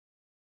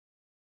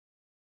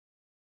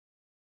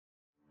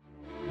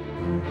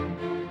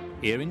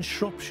Here in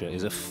Shropshire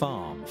is a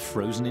farm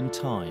frozen in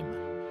time,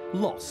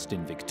 lost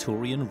in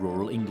Victorian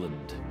rural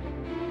England.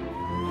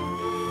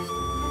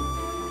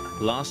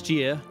 Last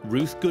year,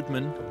 Ruth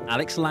Goodman,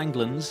 Alex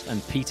Langlands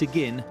and Peter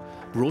Ginn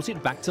brought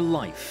it back to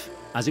life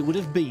as it would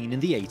have been in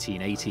the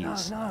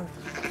 1880s. Oh,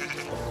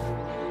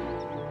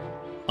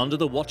 no. Under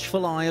the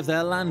watchful eye of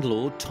their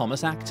landlord,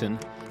 Thomas Acton,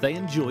 they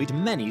enjoyed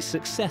many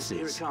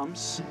successes. Here it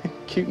comes.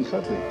 Cute and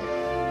cuddly.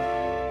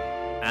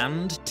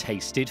 And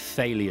tasted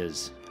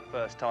failures.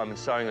 First time in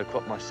sowing a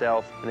crop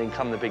myself, and then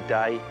come the big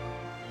day,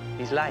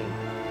 he's lame.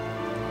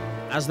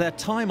 As their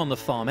time on the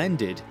farm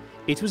ended,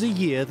 it was a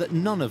year that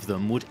none of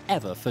them would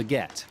ever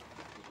forget.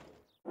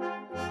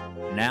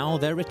 Now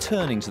they're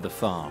returning to the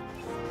farm.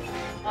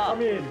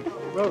 Come in.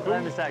 Welcome.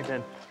 Hello, Mr.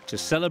 Acton. To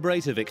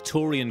celebrate a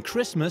Victorian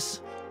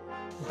Christmas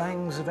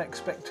Bangs of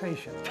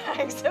expectation.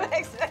 Bangs of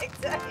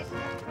expectation.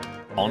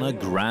 on a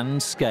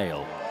grand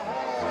scale.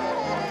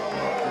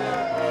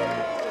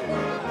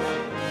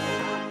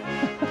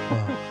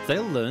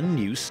 They'll learn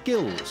new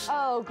skills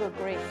Oh, good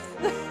grief.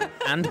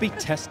 and be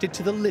tested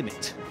to the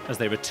limit as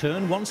they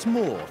return once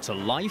more to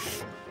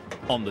life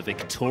on the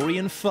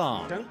Victorian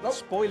farm. Don't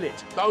spoil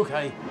it.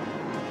 OK.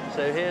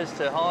 So here's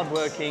to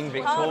hard-working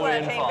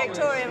Victorian Hard-working farmers.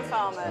 Victorian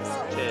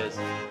farmers.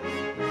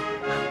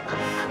 Cheers.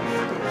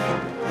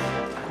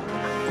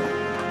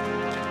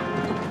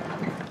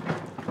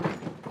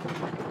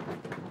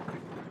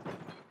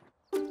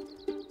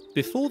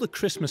 Before the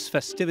Christmas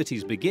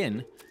festivities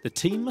begin, the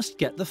team must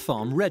get the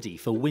farm ready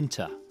for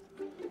winter.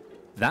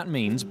 That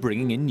means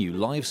bringing in new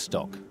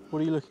livestock.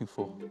 What are you looking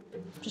for?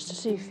 Just to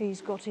see if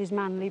he's got his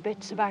manly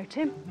bits about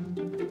him.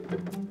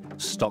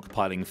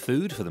 Stockpiling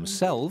food for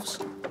themselves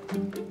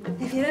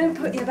If you don't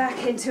put your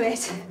back into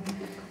it,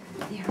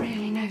 you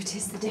really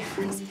notice the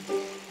difference.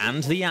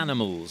 and the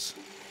animals.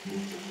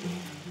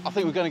 I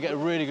think we're going to get a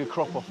really good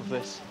crop off of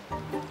this.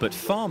 But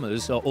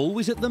farmers are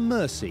always at the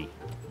mercy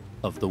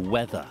of the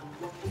weather.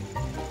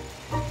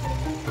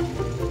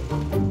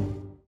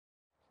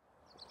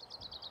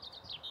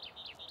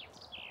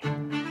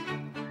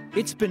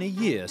 It's been a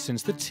year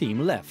since the team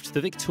left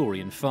the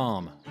Victorian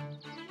farm.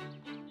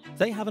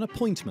 They have an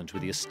appointment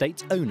with the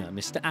estate's owner,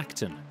 Mr.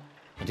 Acton,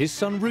 and his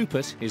son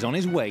Rupert is on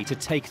his way to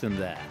take them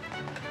there.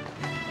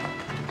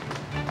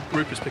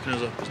 Rupert's picking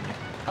us up, isn't he?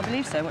 I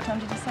believe so. What time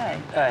did he say?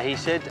 He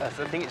said, I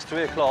think it's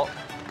 3 o'clock.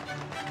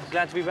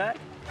 Glad to be back.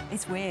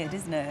 It's weird,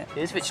 isn't it?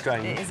 It is a bit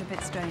strange. It is a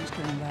bit strange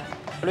coming back.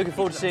 I'm looking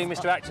forward to seeing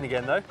Mr. Acton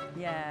again, though.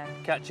 Yeah.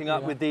 Catching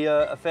up with the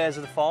affairs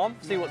of the farm,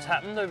 see what's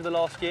happened over the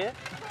last year.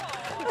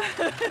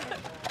 Hello!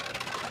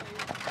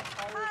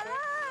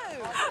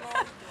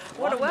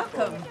 What a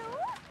welcome.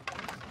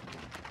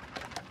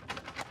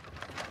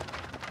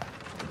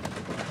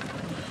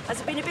 Has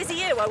it been a busy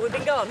year while we've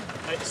been gone?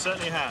 It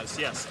certainly has,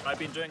 yes. I've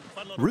been doing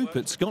quite a lot of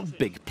Rupert's got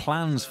big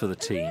plans for the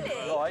team.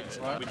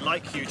 Right. We'd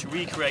like you to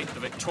recreate the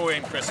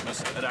Victorian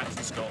Christmas at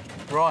Acton Scott.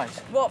 Right.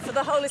 What, for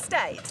the whole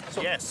estate?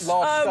 Yes. Oh,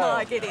 Large scale.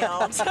 my giddy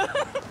aunt.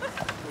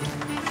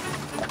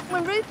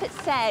 When Rupert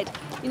said,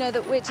 you know,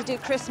 that we're to do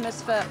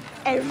Christmas for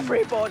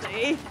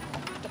everybody,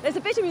 there's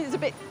a bit of me that's a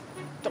bit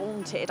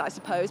daunted, I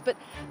suppose, but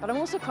I'm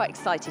also quite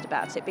excited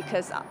about it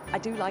because I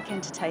do like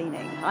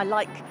entertaining. I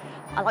like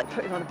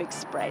putting on a big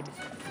spread.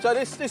 So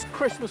this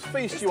Christmas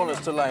feast you want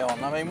us to lay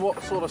on, I mean,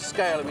 what sort of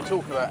scale are we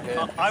talking about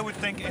here? I would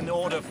think in the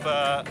order of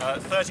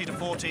 30 to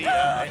 40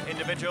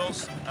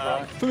 individuals.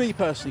 For me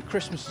personally,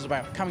 Christmas is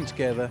about coming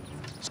together.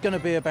 It's going to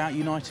be about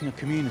uniting a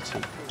community.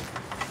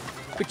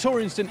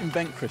 Victorians didn't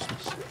invent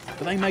Christmas,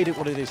 but they made it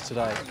what it is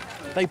today.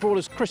 They brought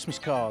us Christmas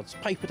cards,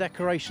 paper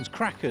decorations,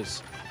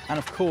 crackers, and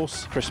of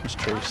course, Christmas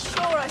trees.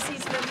 Sure, I see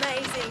some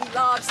amazing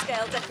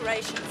large-scale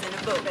decorations in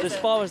a book. As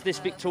far as this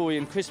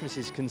Victorian Christmas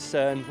is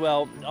concerned,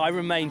 well, I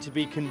remain to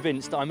be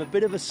convinced I'm a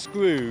bit of a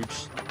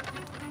Scrooge.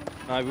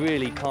 I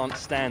really can't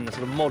stand the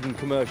sort of modern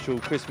commercial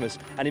Christmas,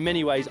 and in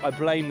many ways I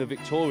blame the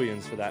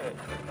Victorians for that.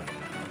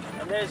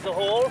 And there's the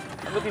hall.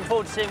 I'm looking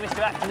forward to seeing Mr.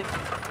 Acton.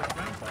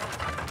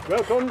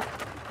 Welcome.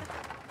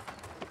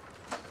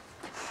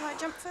 Can I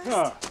jump first?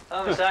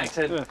 Oh, Mr.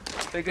 Acton.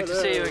 Very good to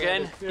see you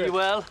again. Yes. You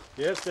well?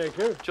 Yes, thank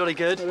you. Jolly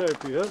good. Hello,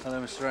 Peter.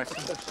 Hello, Mr.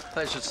 Acton.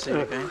 Pleasure to see you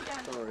again.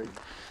 Sorry.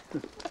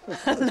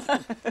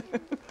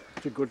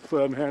 It's a good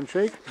firm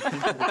handshake.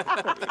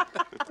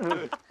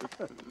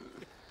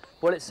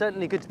 Well, it's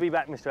certainly good to be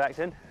back, Mr.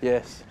 Acton.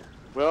 Yes.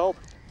 Well,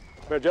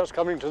 we're just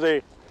coming to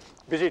the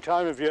busy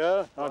time of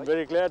year. I'm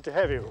very glad to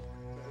have you.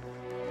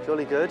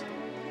 Jolly good.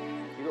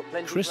 You've got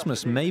plenty of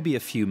Christmas may be a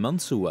few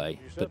months away,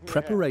 but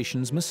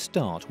preparations must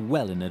start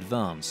well in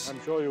advance.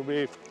 I'm sure you'll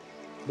be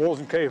more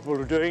than capable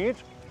of doing it.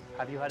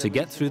 Have you had To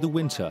get through the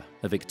winter,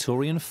 a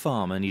Victorian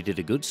farmer needed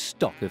a good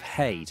stock of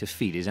hay to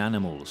feed his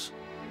animals.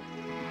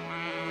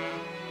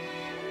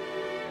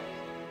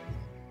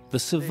 The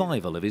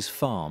survival of his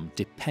farm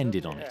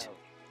depended on it.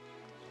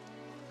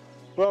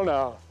 Well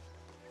now,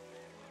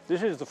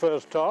 this is the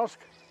first task.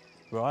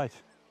 Right.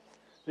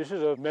 This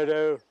is a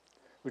meadow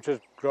which has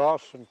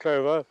grass and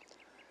clover,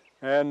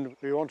 and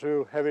we want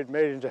to have it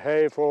made into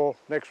hay for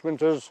next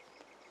winter's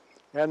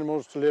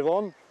animals to live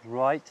on.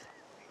 Right.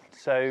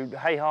 So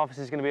hay harvest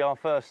is going to be our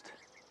first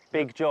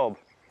big job.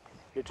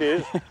 It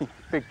is.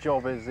 Big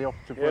job is the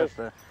operative word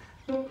there.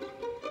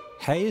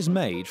 Hay is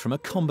made from a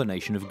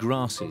combination of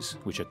grasses,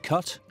 which are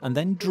cut and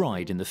then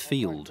dried in the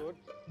field.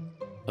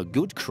 A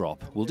good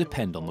crop will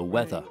depend on the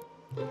weather.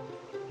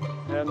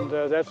 And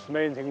that's the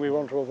main thing we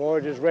want to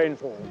avoid is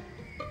rainfall.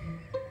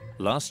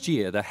 Last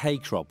year, the hay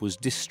crop was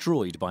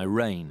destroyed by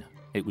rain.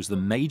 It was the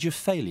major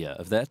failure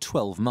of their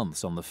 12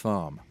 months on the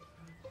farm.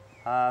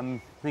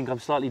 I think I'm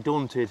slightly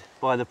daunted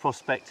by the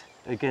prospect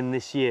again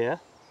this year.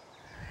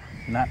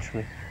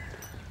 Naturally.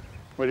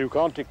 Well, you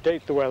can't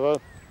dictate the weather,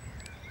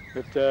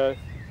 but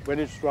when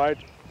it's right,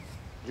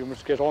 you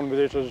must get on with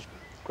it as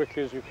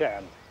quickly as you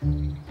can.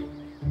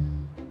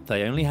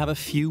 They only have a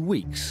few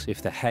weeks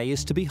if the hay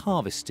is to be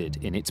harvested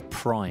in its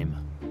prime.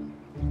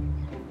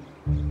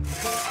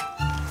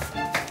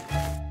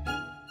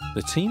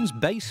 The team's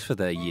base for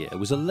their year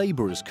was a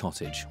labourer's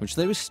cottage, which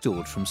they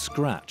restored from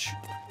scratch.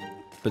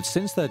 But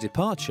since their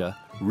departure,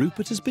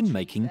 Rupert has been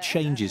making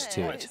changes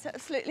to it. It's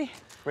absolutely...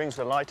 Brings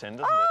the light in,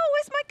 doesn't it? Oh,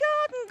 where's my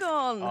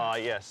garden gone? Ah,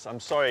 yes. I'm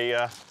sorry.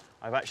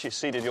 I've actually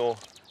seeded your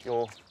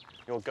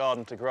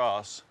garden to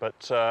grass,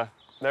 but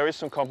there is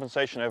some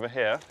compensation over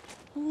here.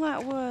 All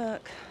that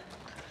work.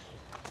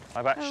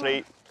 I've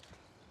actually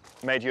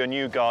made you a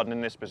new garden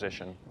in this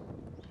position,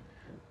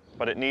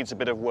 but it needs a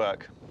bit of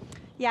work.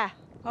 Yeah.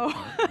 Oh.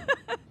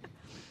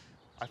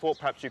 I thought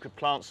perhaps you could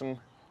plant some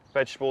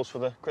vegetables for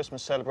the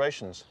Christmas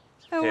celebrations.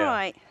 Oh, here.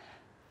 right.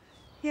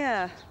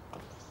 Yeah.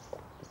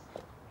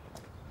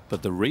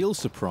 But the real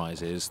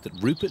surprise is that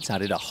Rupert's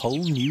added a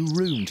whole new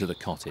room to the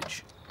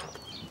cottage.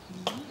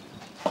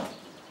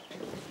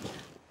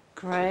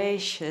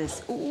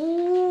 Gracious.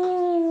 Ooh.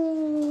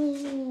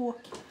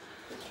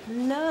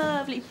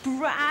 Lovely,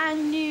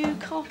 brand new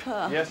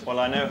copper. Yes, well,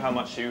 I know how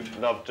much you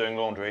love doing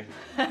laundry,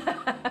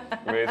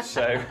 Ruth,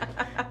 so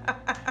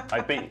I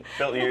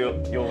built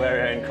you your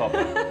very own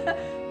copper.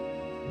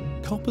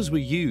 Coppers were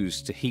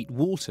used to heat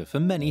water for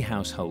many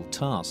household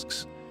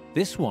tasks.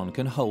 This one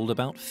can hold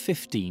about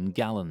 15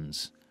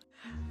 gallons.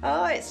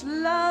 Oh, it's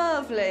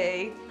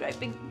lovely. Great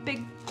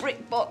big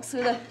brick box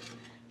with a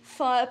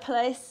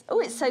fireplace.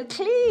 Oh, it's so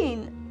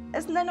clean.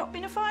 Hasn't there not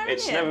been a fire in here?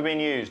 It's never been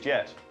used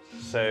yet,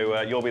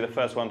 so you'll be the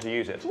first one to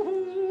use it.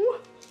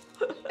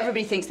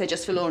 Everybody thinks they're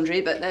just for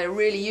laundry, but they're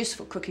really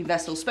useful cooking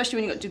vessels, especially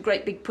when you've got to do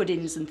great big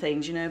puddings and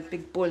things, you know,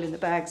 big boil in the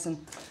bags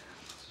and...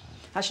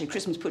 Actually,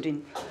 Christmas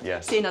pudding.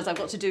 Yes. Seeing as I've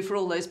got to do for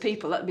all those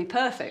people, that would be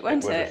perfect,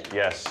 won't it?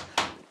 Yes.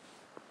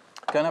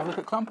 Go and have a look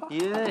at Clumper?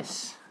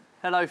 Yes.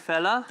 Hello,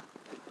 fella.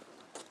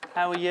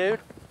 How are you?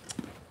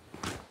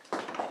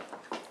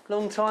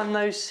 Long time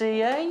no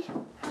see, eh?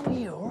 How are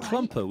you, all right?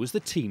 Clumper was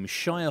the team's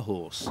Shire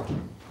horse.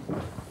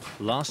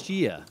 Last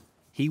year,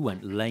 he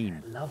went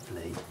lame.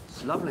 Lovely.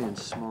 It's lovely and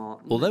smart.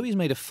 Although he's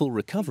made a full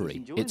recovery,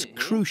 enjoying it's it, yeah?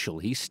 crucial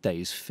he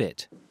stays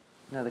fit.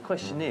 Now, the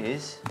question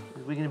is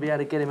we going to be able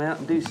to get him out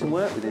and do some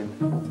work with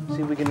him?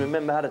 See if we can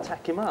remember how to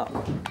tack him up.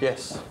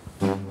 Yes.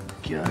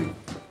 Go.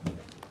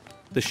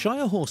 The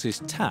Shire horse's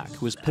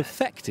tack was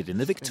perfected in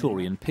the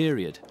Victorian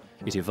period.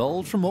 It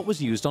evolved from what was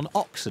used on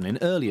oxen in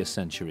earlier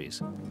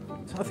centuries.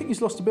 I think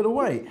he's lost a bit of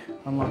weight,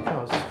 unlike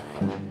us.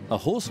 A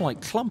horse like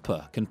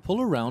Clumper can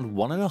pull around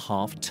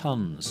 1.5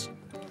 tons.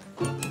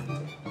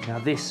 Now,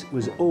 this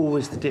was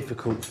always the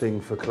difficult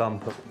thing for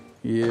Clumper.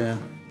 Yeah.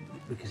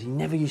 Because he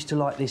never used to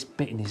like this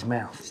bit in his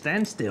mouth.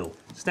 Stand still.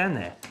 Stand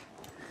there.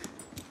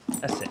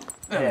 That's it.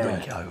 There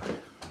we go.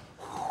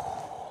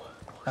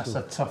 That's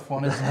a tough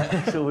one, isn't it?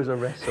 It's always a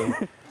wrestle.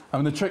 I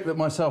mean, the trick that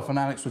myself and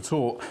Alex were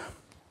taught,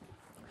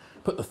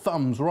 put the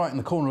thumbs right in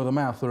the corner of the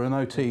mouth, there are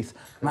no teeth,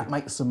 and that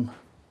makes them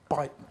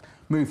bite,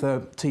 move their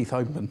teeth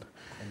open.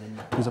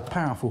 He was a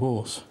powerful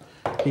horse,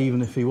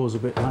 even if he was a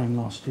bit lame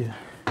last year.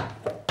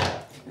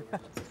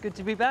 It's good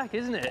to be back,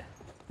 isn't it?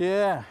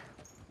 Yeah.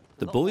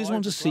 The boys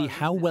want to see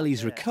how well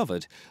he's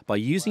recovered by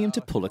using him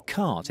to pull a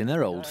cart in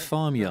their old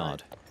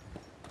farmyard.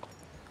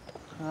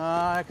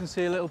 I can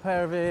see a little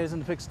pair of ears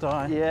and a fixed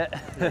eye. Yeah.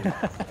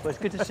 Well, it's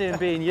good to see him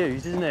being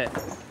used, isn't it?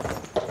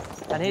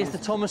 And here's the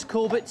Thomas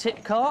Corbett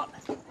tip cart.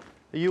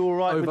 Are you all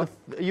right?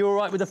 Are you all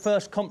right with the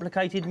first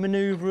complicated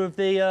manoeuvre of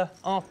the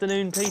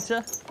afternoon,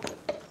 Peter?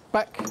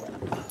 Back.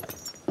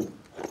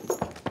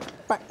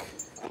 Back.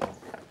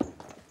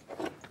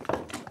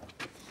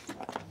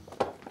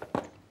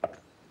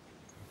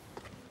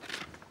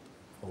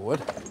 Forward.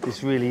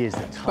 This really is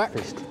the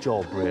toughest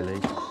job, really.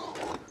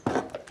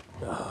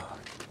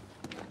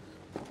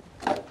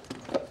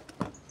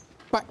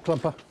 Back,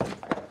 Clumper.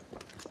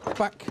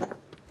 Back.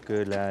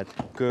 Good lad.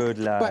 Good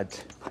lad.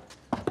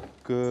 Back.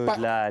 Good Back.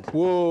 lad.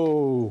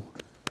 Whoa.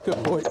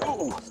 Good boy.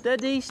 Oh.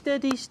 Steady,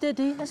 steady,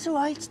 steady. That's all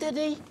right,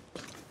 steady.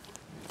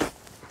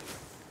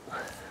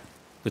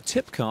 The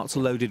tip cart's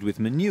loaded with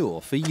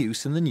manure for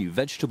use in the new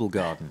vegetable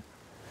garden.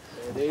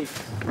 Steady.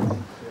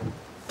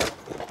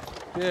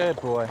 Good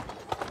boy.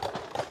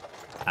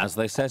 As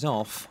they set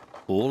off,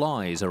 all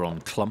eyes are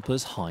on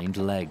Clumper's hind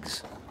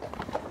legs.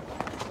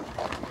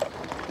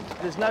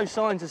 There's no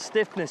signs of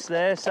stiffness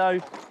there, so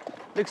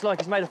looks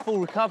like he's made a full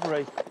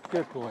recovery.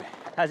 Good boy.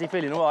 How's he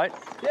feeling, all right?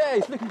 Yeah,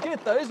 he's looking good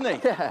though, isn't he?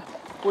 Yeah.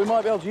 We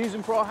might be able to use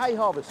him for our hay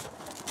harvest.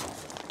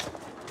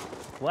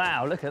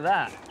 Wow, look at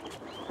that.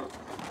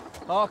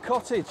 Our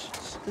cottage.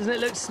 Doesn't it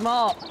look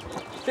smart?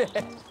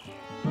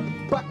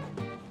 Back.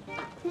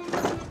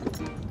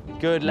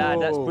 Good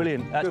lad, that's Whoa,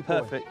 brilliant. That's good boy.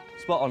 perfect.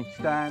 Spot on.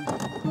 Stand.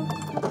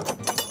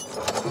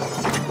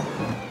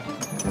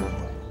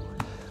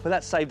 Well,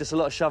 that saved us a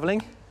lot of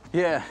shoveling.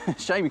 Yeah,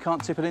 shame you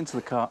can't tip it into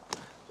the cart.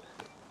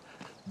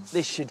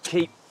 This should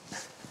keep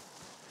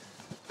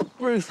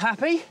Ruth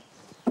happy.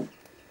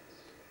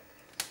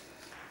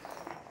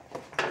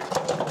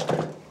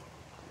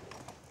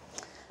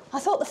 I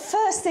thought the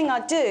first thing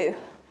I'd do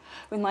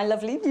with my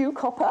lovely new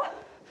copper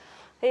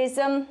is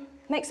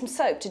make some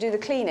soap to do the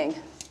cleaning.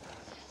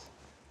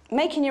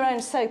 Making your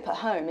own soap at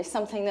home is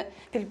something that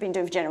people have been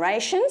doing for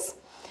generations.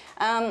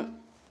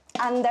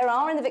 And there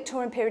are, in the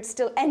Victorian period,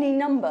 still any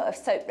number of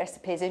soap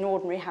recipes in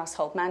ordinary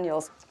household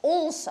manuals.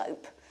 All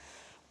soap,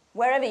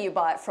 wherever you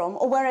buy it from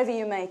or wherever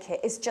you make it,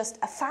 is just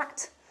a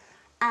fat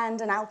and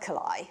an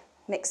alkali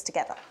mixed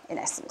together, in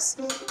essence.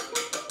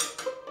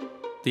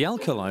 The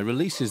alkali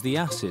releases the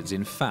acids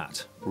in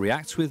fat,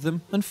 reacts with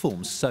them and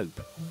forms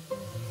soap.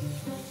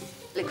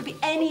 It could be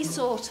any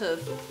sort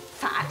of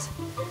fat.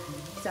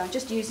 So I'm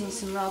just using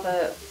some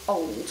rather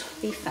old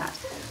beef fat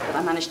that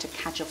I managed to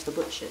catch off the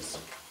butchers.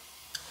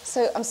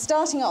 So I'm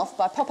starting off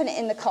by popping it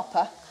in the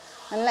copper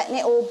and letting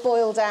it all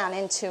boil down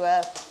into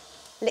a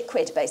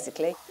liquid,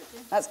 basically.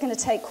 That's going to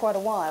take quite a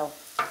while.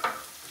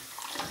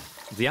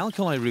 The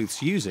alkali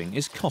Ruth's using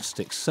is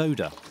caustic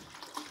soda.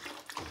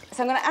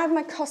 So I'm going to add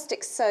my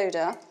caustic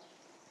soda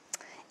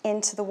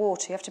into the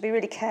water. You have to be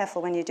really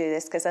careful when you do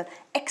this because an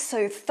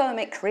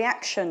exothermic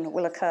reaction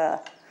will occur,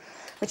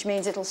 which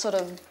means it'll sort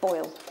of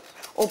boil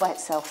all by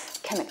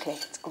itself chemically.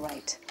 It's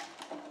great.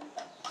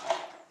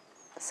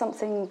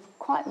 Something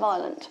quite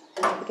violent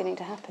is beginning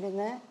to happen in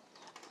there.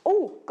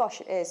 Oh,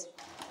 gosh, it is.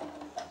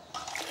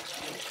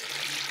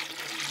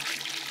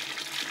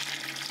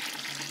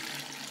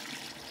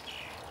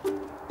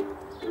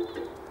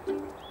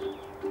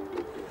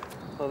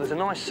 Well, there's a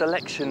nice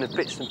selection of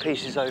bits and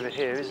pieces over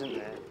here, isn't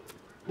there?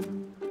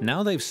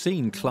 Now they've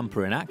seen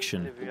Clumper in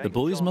action, the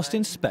boys must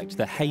inspect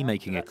the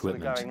haymaking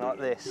equipment. Going like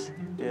this.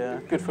 Yeah,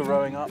 good for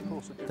rowing up.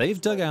 They've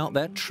dug out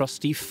their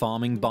trusty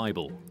farming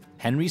Bible,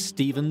 Henry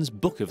Stevens'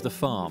 Book of the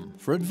Farm,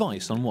 for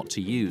advice on what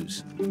to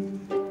use.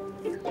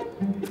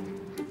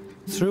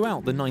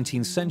 Throughout the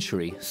 19th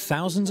century,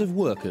 thousands of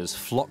workers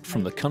flocked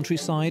from the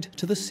countryside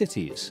to the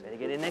cities. Better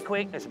get in there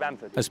quick, it's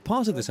Bamford. As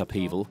part of this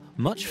upheaval,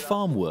 much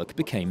farm work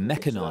became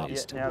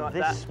mechanised. Now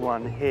this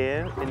one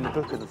here in the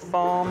Book of the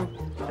Farm,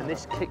 and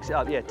this kicks it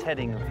up, yeah,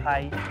 tedding of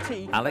hay.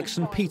 Alex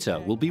and Peter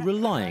will be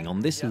relying on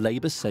this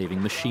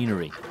labour-saving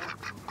machinery.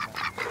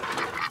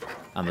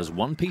 And there's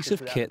one piece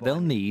of kit they'll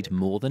need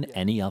more than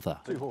any other.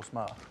 2-horse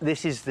mower.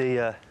 This is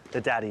the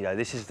daddy, though.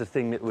 This is the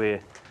thing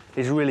that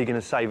is really going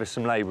to save us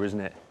some labour, isn't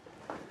it?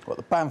 What,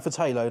 the Bamford's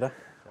hay loader?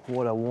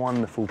 What a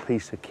wonderful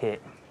piece of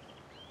kit.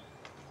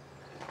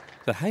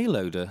 The hay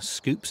loader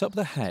scoops up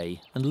the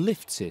hay and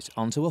lifts it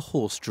onto a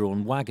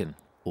horse-drawn wagon,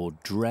 or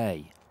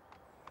dray.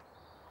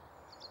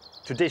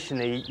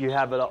 Traditionally, you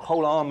have a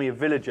whole army of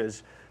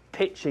villagers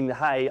pitching the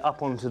hay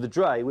up onto the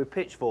dray with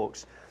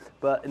pitchforks.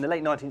 But in the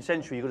late 19th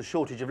century, you've got a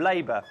shortage of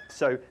labour.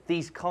 So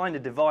these kind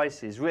of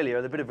devices really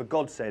are a bit of a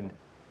godsend.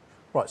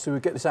 Right, so we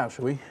get this out,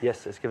 shall we?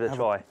 Yes, let's give it a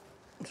try.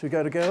 Should we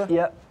go together?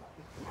 Yep.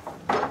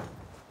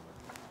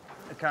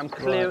 OK, I'm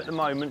clear at the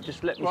moment.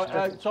 Just let me...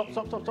 Right, stop.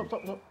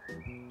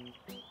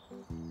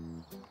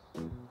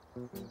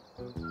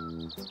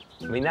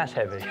 I mean, that's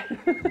heavy.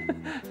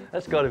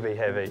 That's got to be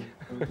heavy.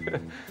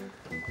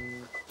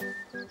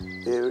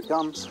 Here it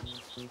comes.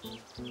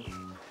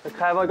 OK,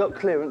 have I got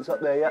clearance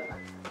up there yet?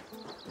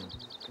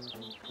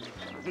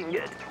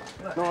 Good.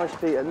 Nice,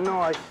 Peter,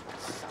 nice.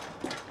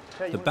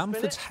 The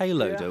Bamford's hay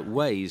loader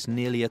weighs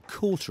nearly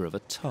 1/4 of a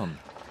tonne.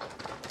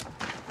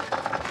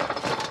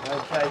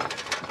 OK.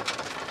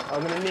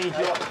 I'm going to need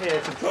you up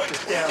here to drop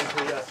this down,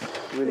 Peter.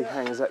 Really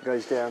hang as that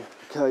goes down.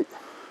 OK.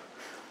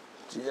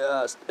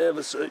 Just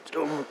ever so...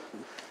 Oh.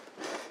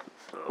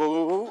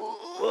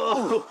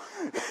 Oh.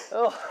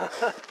 Oh.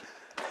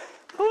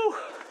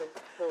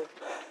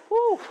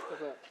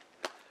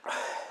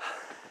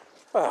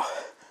 Well,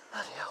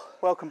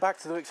 welcome back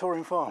to the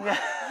Victorian farm. It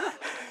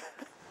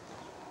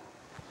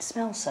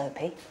smells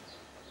soapy.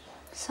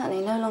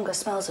 Certainly no longer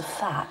smells of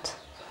fat.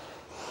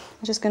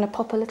 I'm just going to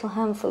pop a little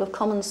handful of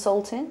common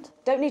salt in.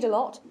 Don't need a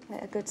lot. Give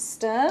it a good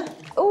stir.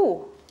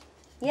 Oh,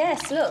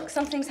 yes, look,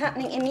 something's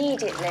happening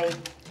immediately.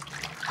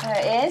 There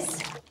it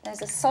is.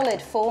 There's a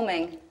solid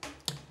forming.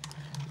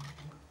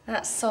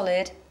 That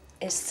solid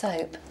is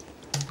soap.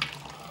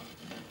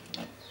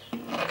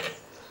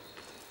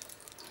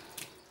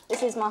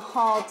 This is my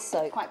hard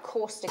soap, quite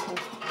caustic and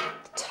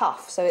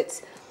tough, so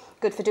it's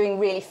good for doing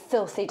really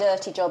filthy,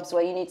 dirty jobs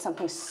where you need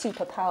something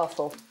super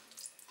powerful.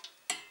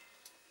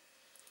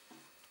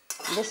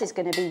 This is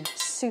going to be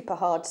super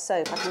hard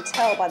soap. I can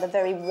tell by the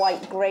very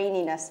white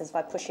graininess as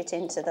I push it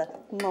into the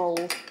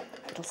mould.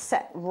 It'll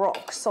set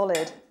rock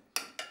solid.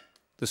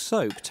 The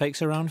soap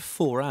takes around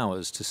 4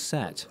 hours to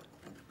set.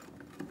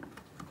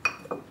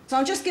 So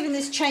I'm just giving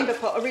this chamber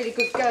pot a really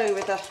good go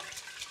with a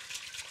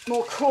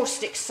more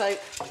caustic soap.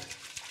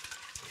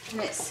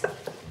 And it's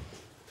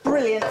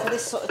brilliant for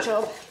this sort of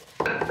job.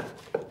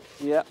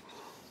 Yeah.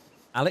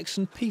 Alex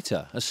and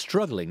Peter are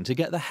struggling to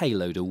get the hay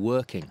loader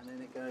working. And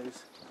then it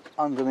goes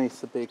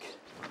underneath the big,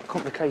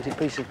 Complicated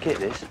piece of kit,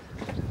 this.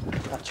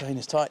 that chain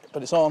is tight,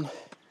 but it's on.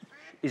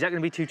 Is that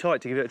going to be too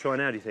tight to give it a try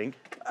now, do you think?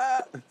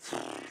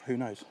 Who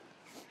knows?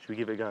 Should we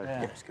give it a go?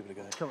 Yeah, let's give it a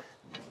go. Come on.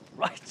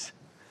 Right.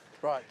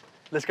 Right.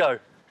 Let's go.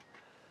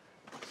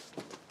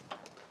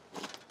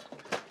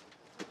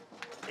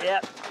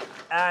 Yep.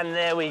 And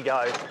there we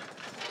go.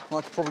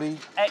 I could probably...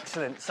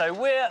 Excellent. So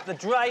we're the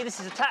dray. This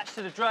is attached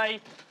to the dray,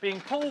 being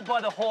pulled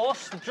by the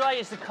horse. The dray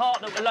is the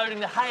cart that we're loading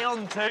the hay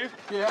onto.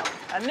 Yeah.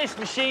 And this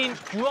machine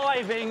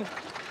driving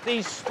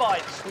these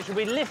spikes, which will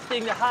be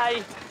lifting the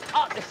hay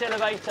up this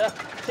elevator,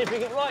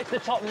 tipping it right to the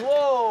top.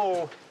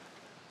 Whoa!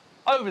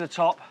 Over the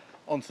top.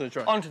 Onto the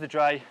dray. Onto the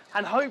dray.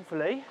 And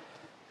hopefully,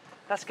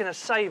 that's going to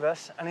save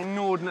us an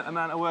inordinate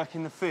amount of work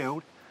in the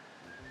field.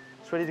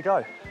 It's ready to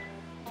go.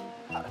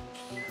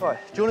 Right,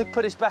 do you want to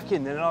put this back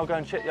in then, and I'll go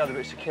and check the other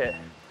bits of kit?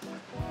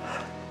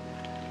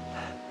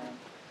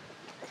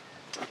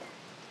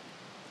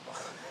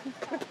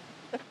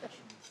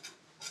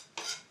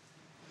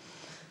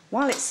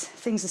 While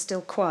things are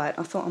still quiet,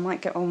 I thought I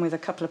might get on with a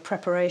couple of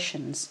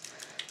preparations.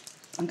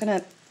 I'm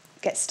going to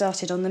get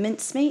started on the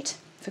mincemeat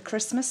for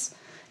Christmas.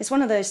 It's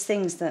one of those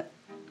things that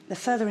the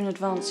further in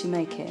advance you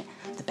make it,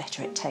 the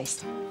better it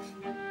tastes.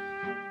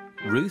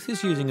 Ruth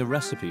is using a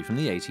recipe from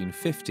the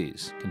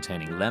 1850s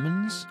containing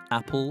lemons,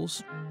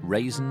 apples,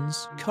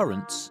 raisins,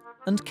 currants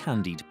and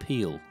candied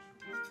peel.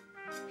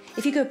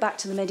 If you go back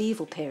to the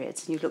medieval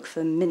periods and you look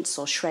for mince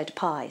or shred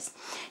pies,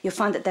 you'll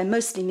find that they're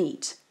mostly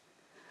meat.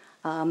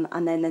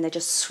 And then they're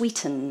just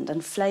sweetened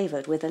and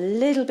flavoured with a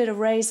little bit of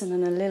raisin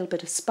and a little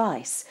bit of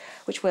spice,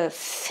 which were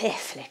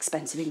fearfully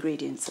expensive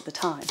ingredients at the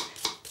time.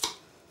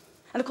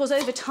 And of course,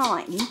 over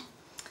time,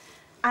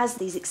 as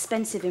these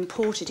expensive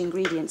imported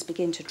ingredients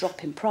begin to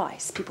drop in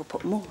price, people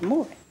put more and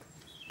more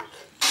in.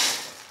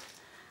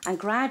 And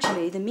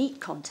gradually the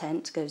meat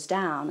content goes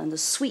down and the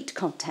sweet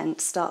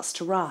content starts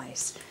to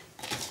rise.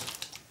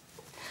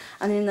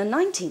 And in the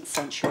 19th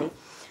century,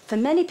 for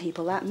many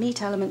people, that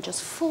meat element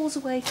just falls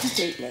away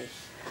completely.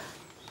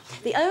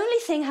 The only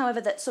thing,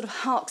 however, that sort of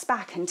harks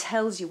back and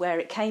tells you where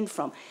it came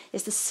from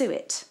is the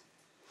suet.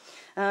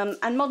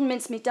 And modern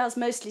mincemeat does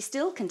mostly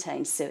still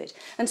contain suet.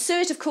 And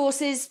suet, of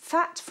course, is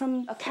fat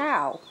from a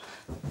cow.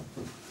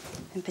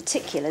 In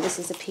particular, this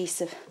is a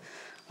piece of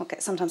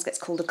what sometimes gets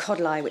called a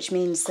codli, which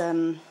means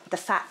the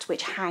fat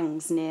which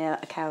hangs near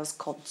a cow's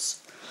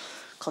cods.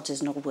 Cods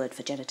is an old word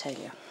for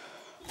genitalia.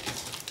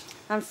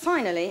 And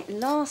finally,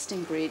 last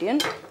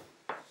ingredient,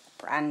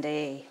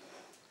 brandy.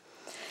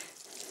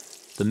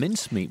 The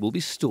mincemeat will be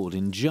stored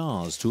in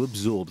jars to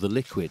absorb the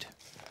liquid,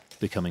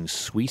 becoming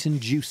sweet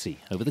and juicy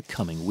over the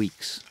coming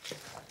weeks.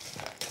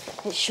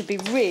 It should be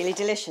really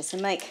delicious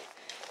and make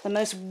the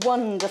most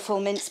wonderful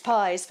mince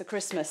pies for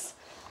Christmas.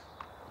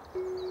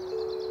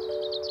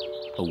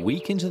 A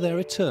week into their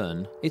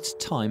return, it's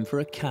time for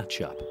a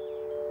catch-up.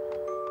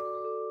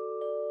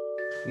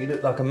 You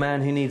look like a man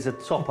who needs a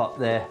top up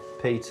there,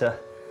 Peter.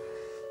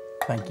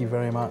 Thank you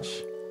very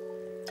much.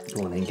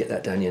 Go on then, get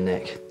that down your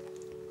neck.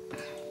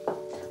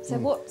 So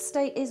what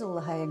state is all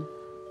the hay in?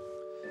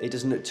 It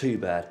doesn't look too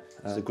bad.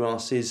 The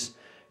grass is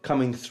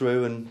coming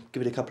through, and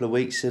give it a couple of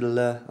weeks, it'll,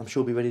 I'm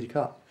sure, be ready to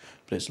cut.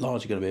 But it's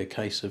largely going to be a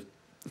case of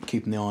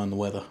keeping the eye on the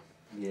weather.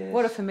 Yeah.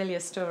 What a familiar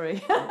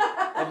story.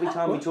 Every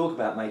time we talk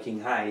about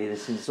making hay,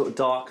 this sort of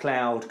dark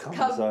cloud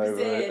comes over,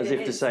 in, as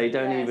if to say,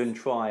 don't yes. even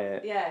try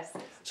it. Yes.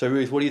 So,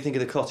 Ruth, what do you think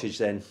of the cottage,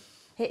 then?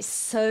 It's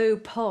so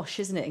posh,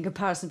 isn't it, in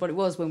comparison to what it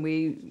was when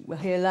we were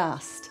here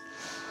last?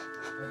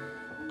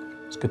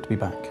 It's good to be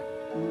back.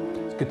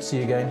 It's good to see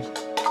you again.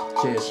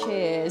 Cheers.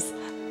 Cheers.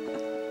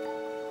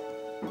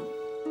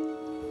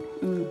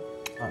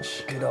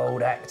 Much. Good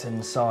old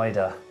Acton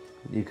cider.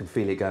 You can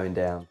feel it going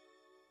down.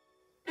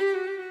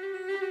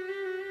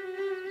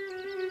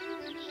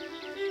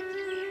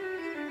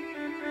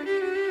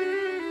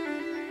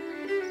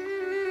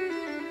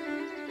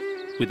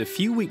 With a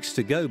few weeks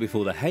to go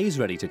before the hay's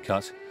ready to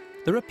cut,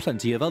 there are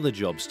plenty of other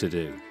jobs to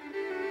do.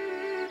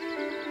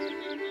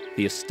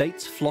 The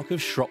estate's flock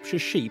of Shropshire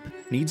sheep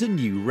needs a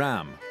new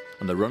ram,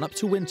 and the run-up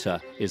to winter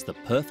is the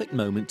perfect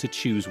moment to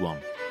choose one.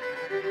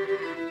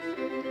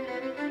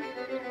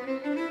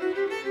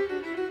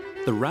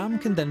 The ram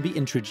can then be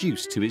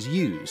introduced to his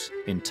ewes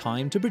in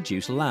time to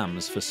produce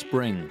lambs for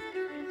spring.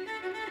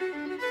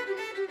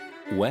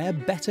 Where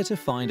better to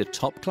find a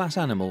top-class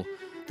animal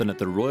than at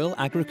the Royal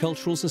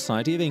Agricultural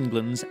Society of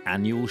England's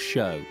annual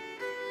show?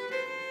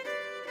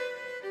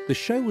 The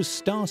show was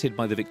started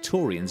by the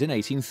Victorians in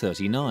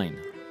 1839.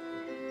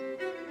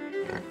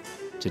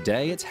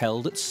 Today it's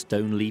held at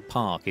Stoneleigh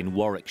Park in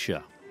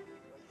Warwickshire.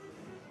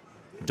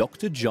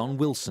 Dr. John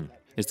Wilson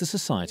is the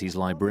Society's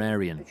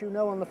librarian. As you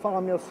know on the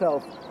farm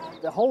yourself,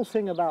 the whole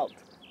thing about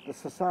the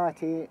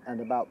society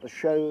and about the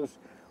shows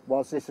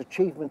was this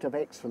achievement of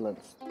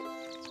excellence.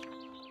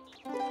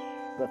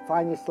 The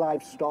finest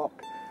livestock,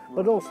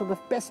 but also the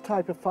best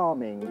type of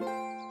farming.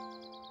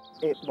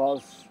 It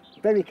was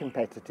very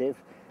competitive.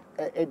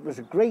 It was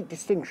a great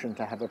distinction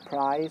to have a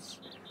prize,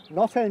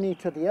 not only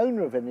to the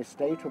owner of an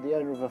estate or the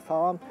owner of a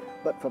farm,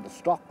 but for the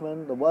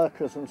stockmen, the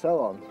workers and so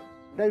on.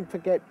 Don't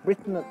forget,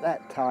 Britain at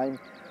that time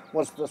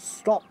was the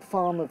stock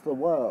farm of the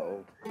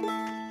world.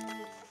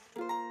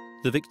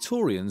 The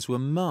Victorians were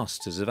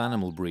masters of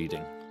animal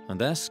breeding, and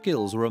their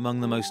skills were among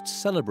the most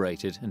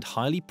celebrated and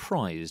highly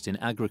prized in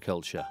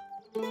agriculture.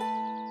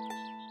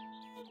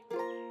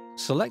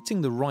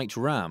 Selecting the right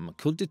ram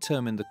could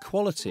determine the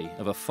quality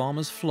of a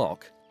farmer's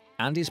flock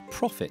and his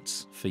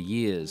profits for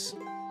years.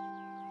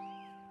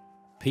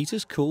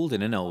 Peter's called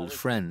in an old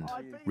friend,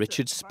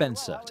 Richard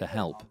Spencer, to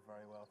help.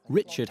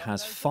 Richard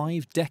has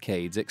 5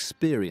 decades'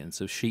 experience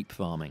of sheep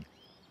farming.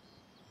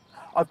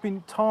 I've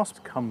been tasked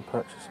to come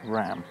purchase a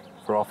ram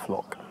for our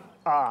flock.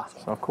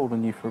 So I've called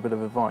on you for a bit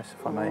of advice,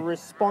 if I may.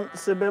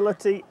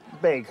 Responsibility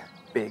big.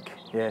 Big,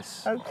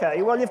 yes.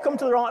 OK, well, you've come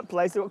to the right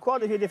place. There are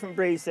quite a few different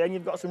breeds here, and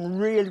you've got some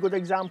really good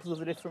examples of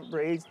the different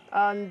breeds.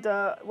 And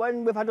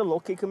when we've had a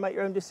look, you can make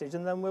your own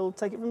decision, then we'll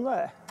take it from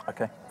there.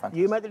 OK, fantastic.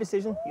 You make the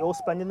decision, you're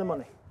spending the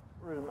money.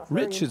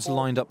 Richard's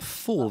lined up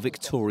 4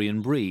 Victorian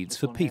breeds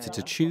for Peter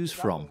to choose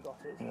from.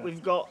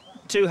 We've got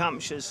 2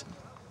 Hampshires,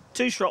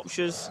 2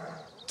 Shropshires,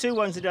 2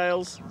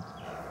 Wensleydales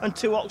and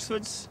 2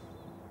 Oxfords.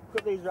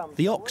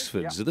 The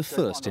Oxfords are the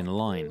first in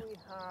line.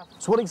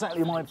 So what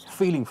exactly am I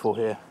feeling for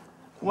here?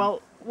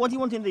 Well, what do you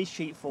want in these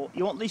sheep for?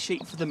 You want these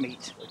sheep for the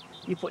meat.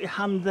 You put your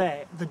hand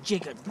there, the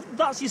jigger.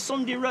 That's your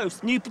Sunday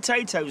roast. New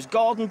potatoes,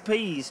 garden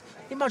peas.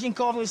 Imagine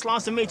carving a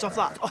slice of meat off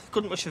that. Oh,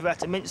 couldn't wish for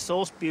better. Mince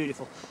sauce,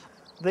 beautiful.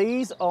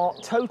 These are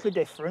totally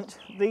different.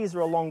 These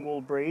are a long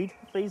wool breed.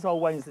 These are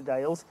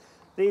Wensleydales.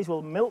 These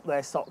will milk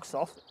their socks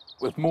off.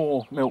 With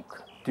more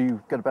milk, do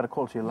you get a better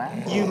quality of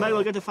lamb? You may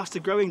well get a faster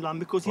growing lamb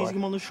because using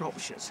them on the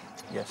Shropshires.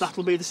 Yes.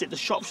 That'll be the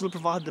Shropshire will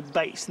provide the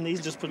base, and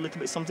these just put a little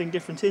bit something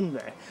different in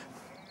there.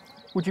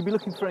 Would you be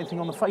looking for anything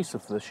on the face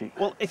of the sheep?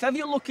 Well, if ever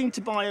you're looking to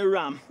buy a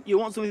ram, you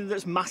want something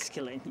that's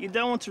masculine. You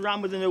don't want a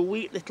ram with a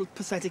weak, little,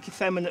 pathetic,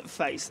 effeminate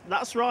face.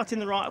 That's right in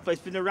the right place.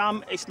 But a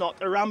ram, it's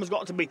not. A ram has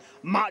got to be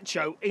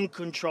macho, in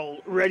control,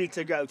 ready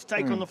to go, to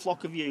take on the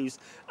flock of ewes.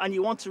 And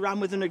you want a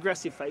ram with an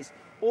aggressive face.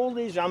 All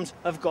these rams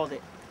have got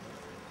it.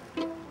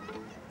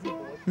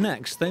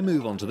 Next, they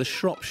move on to the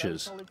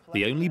Shropshires,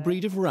 the only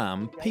breed of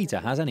ram Peter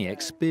has any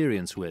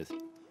experience with.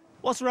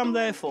 What's a ram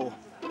there for?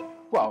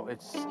 Well,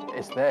 it's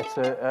there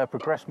to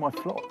progress my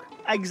flock.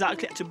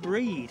 Exactly, to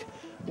breed.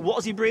 What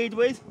does he breed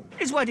with?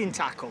 His wedding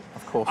tackle.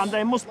 Of course. And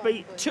there must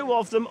be 2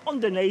 of them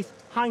underneath,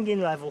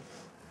 hanging level.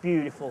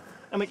 Beautiful.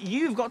 I mean,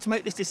 you've got to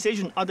make this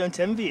decision. I don't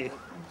envy you.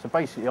 So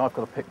basically, I've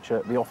got to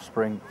picture the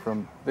offspring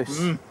from this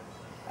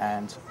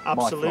and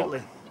Absolutely.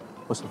 my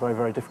flock. Was a very,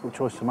 very difficult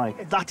choice to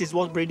make. That is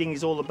what breeding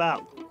is all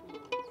about.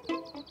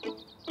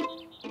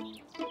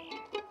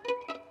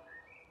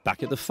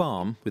 Back at the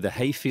farm, with the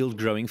hayfield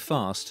growing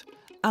fast,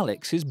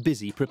 Alex is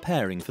busy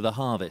preparing for the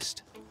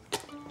harvest.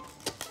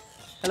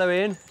 Hello,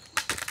 Ian.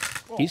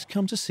 He's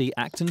come to see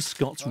Acton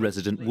Scott's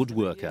resident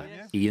woodworker,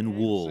 Ian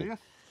Wall.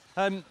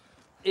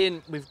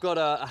 Ian, we've got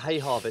a hay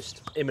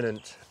harvest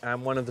imminent,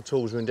 and one of the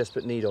tools we're in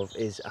desperate need of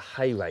is a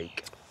hay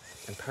rake.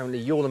 Apparently,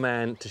 you're the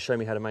man to show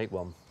me how to make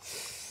one.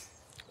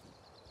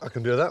 I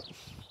can do that.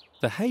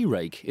 The hay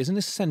rake is an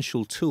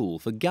essential tool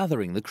for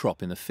gathering the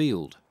crop in the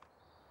field.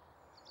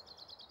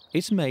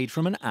 It's made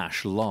from an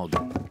ash log.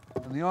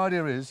 And the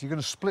idea is you're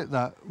going to split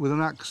that with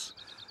an axe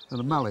and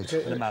a mallet.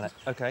 With a mallet,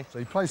 OK. So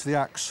you place the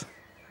axe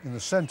in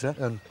the centre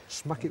and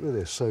smack it with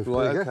this. So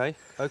right, OK,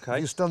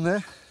 OK. It's done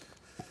there.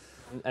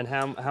 And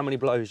how many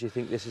blows do you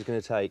think this is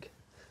going to take?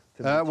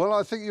 Well,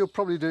 I think you'll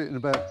probably do it in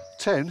about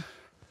 10.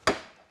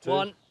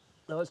 1,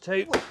 no, it's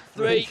 2,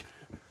 3.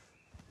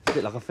 A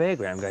bit like a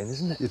fairground game,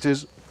 isn't it? It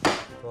is.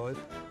 5,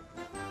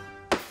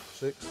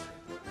 6,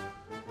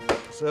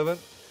 7,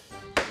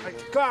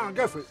 8. Come on,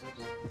 go for it.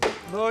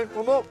 9,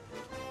 one more.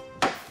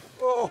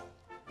 Oh.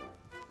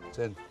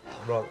 10.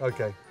 Right,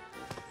 OK.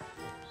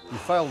 You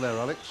failed there,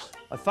 Alex.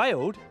 I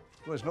failed?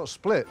 Well, it's not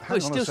split. Oh,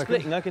 it's still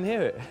splitting, I can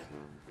hear it.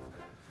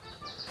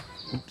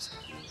 Oops.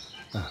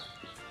 I've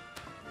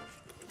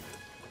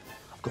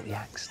got the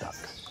axe stuck.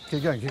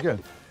 Keep going, keep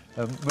going.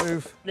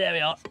 Move. There we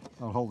are.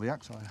 I'll hold the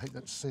axe. I hate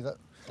that to see that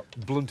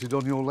blunted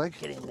on your leg.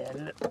 Get in there,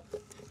 look.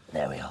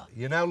 There we are.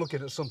 You're now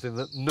looking at something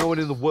that no one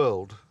in the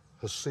world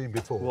has seen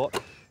before.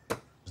 What?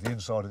 It's the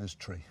inside of this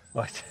tree.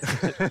 Right.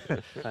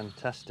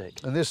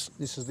 Fantastic. And this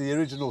is the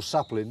original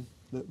sapling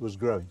that was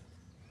growing.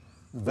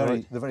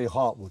 The very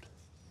heartwood.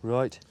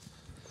 Right.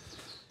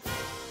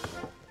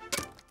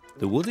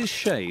 The wood is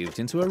shaved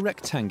into a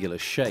rectangular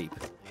shape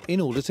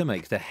in order to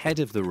make the head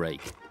of the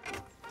rake.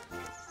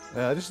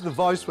 This is the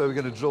vise where we're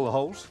going to drill the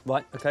holes.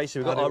 Right, OK, so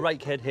we've got our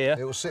rake head here.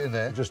 It will sit in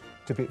there. Just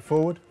tip it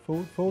forward,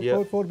 forward,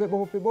 a bit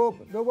more,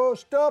 no more,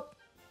 stop.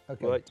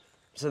 OK. Right.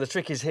 So the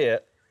trick is here,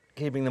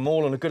 keeping them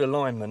all on a good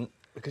alignment,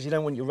 because you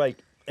don't want your rake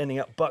ending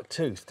up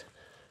buck-toothed.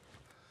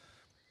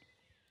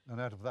 And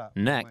out of that...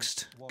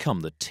 Next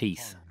come the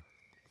teeth.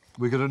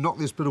 We're going to knock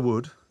this bit of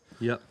wood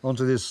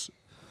onto this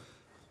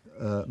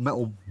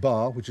metal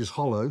bar, which is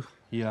hollow.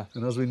 Yeah.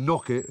 And as we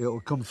knock it, it'll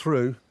come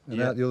through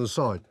and out the other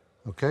side.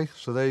 OK,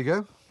 so there you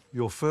go.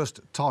 Your first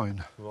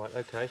tine. Right,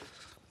 OK.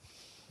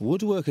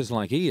 Woodworkers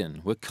like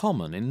Ian were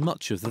common in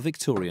much of the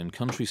Victorian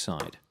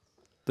countryside.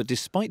 But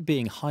despite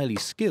being highly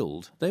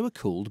skilled, they were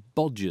called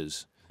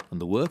bodgers, and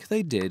the work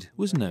they did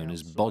was known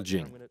as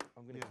bodging.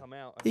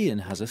 Ian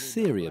has a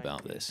theory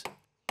about this.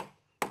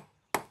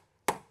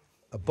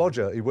 A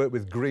bodger, he worked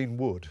with green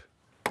wood.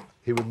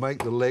 He would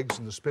make the legs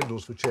and the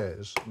spindles for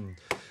chairs.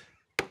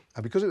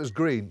 And because it was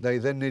green, they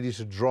then needed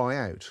to dry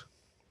out.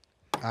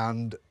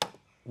 And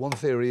one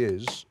theory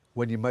is,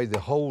 when you made the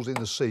holes in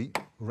the seat,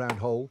 round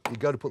hole, you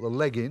go to put the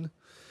leg in,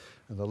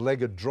 and the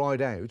leg had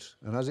dried out,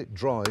 and as it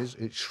dries,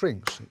 it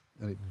shrinks,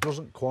 and it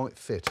doesn't quite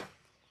fit.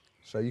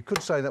 So you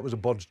could say that was a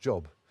bodge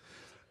job,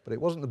 but it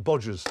wasn't the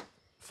bodger's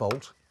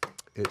fault,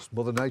 it's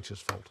Mother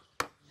Nature's fault.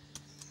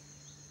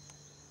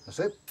 That's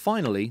it.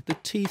 Finally, the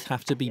teeth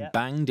have to be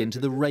banged into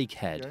the rake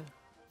head.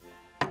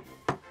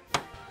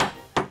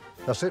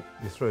 That's it,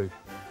 you're through.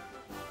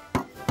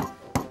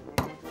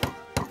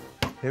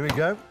 Here we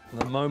go.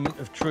 The moment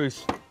of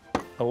truth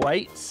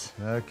awaits.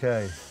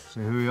 OK,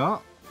 so here we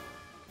are.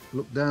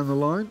 Look down the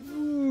line.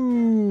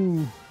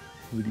 Ooh,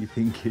 what are you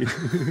thinking?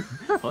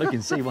 I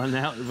can see one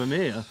out of them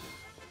here.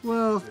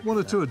 Well, one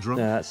or two are drunk.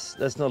 No,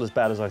 that's not as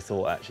bad as I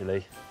thought,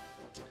 actually.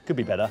 Could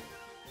be better.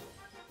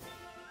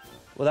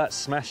 Well, that's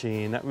smashing,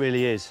 Ian, that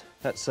really is.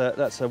 That's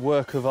a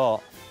work of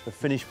art, the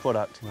finished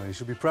product. Well, you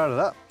should be proud of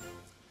that.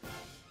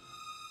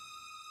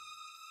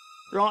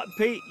 Right,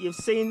 Pete, you've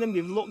seen them,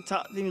 you've looked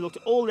at them, you've looked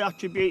at all the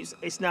attributes.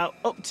 It's now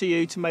up to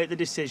you to make the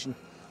decision.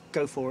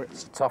 Go for it.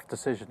 It's a tough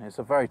decision. It's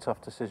a very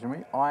tough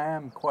decision. I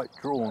am quite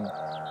drawn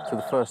to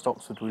the first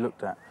Oxford we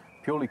looked at,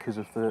 purely because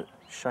of the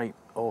shape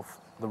of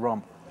the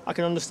rump. I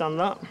can understand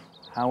that.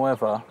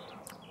 However,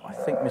 I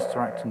think Mr.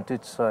 Acton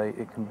did say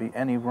it can be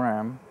any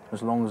ram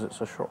as long as it's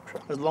a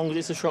Shropshire. As long as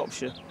it's a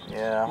Shropshire?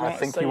 Yeah, right, I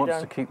think he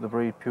wants to keep the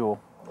breed pure.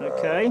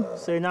 OK,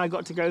 so now you've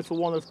got to go for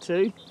one of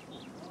two.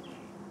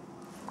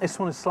 This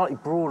one is slightly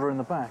broader in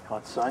the back,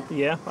 I'd say.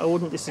 Yeah, I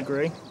wouldn't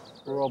disagree.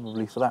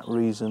 Probably for that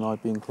reason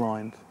I'd be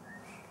inclined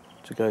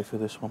to go for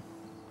this one.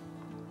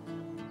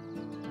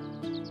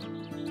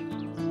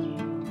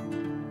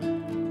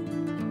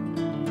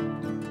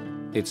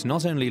 It's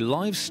not only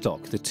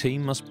livestock the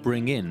team must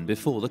bring in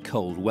before the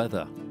cold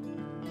weather.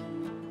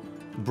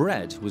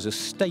 Bread was a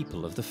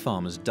staple of the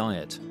farmer's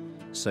diet,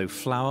 so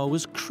flour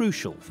was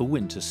crucial for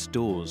winter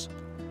stores.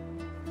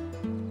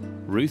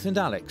 Ruth and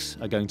Alex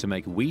are going to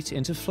make wheat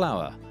into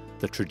flour,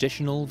 the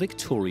traditional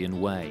Victorian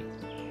way.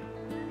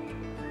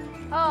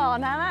 Oh,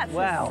 now that's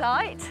a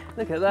sight.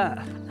 Look at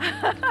that.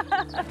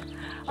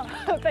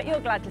 I bet you're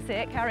glad to see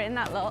it carrying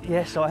that lot.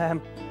 Yes, I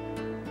am.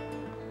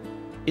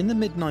 In the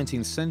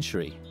mid-19th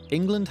century,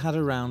 England had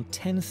around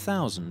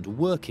 10,000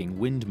 working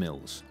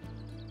windmills.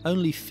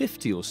 Only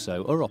 50 or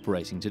so are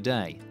operating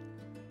today.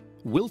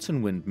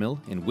 Wilton Windmill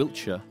in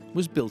Wiltshire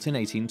was built in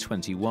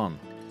 1821.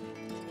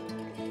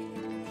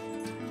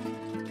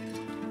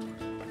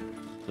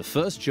 The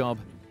first job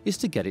is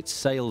to get its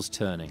sails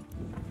turning.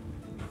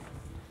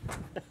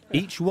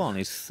 Each one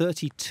is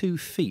 32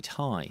 feet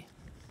high.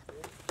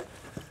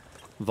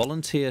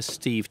 Volunteer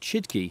Steve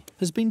Chidkey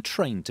has been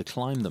trained to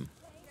climb them.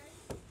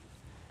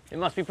 It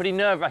must be pretty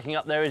nerve-wracking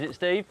up there, is it,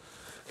 Steve?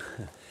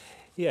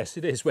 Yes,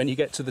 it is when you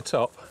get to the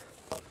top.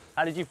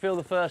 How did you feel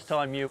the first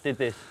time you did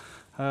this?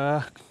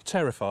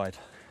 Terrified.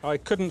 I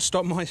couldn't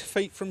stop my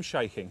feet from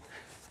shaking.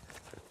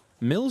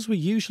 Mills were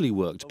usually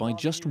worked by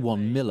just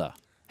one miller,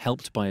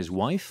 helped by his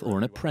wife or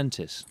an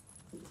apprentice.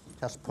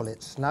 Just pull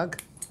it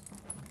snug,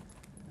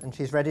 and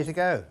she's ready to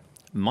go.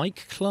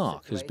 Mike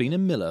Clark has been a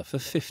miller for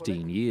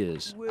 15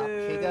 years. Up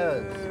she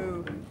goes.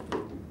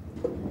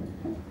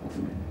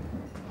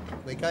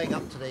 We're going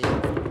up to the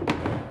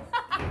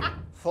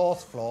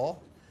 4th floor,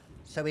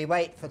 so we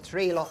wait for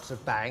 3 lots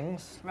of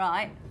bangs.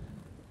 Right.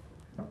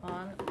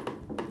 One.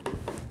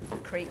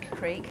 Creak,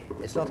 creak.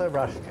 It's not a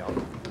rush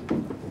job.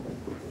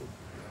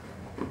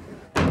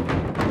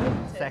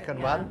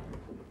 Second one.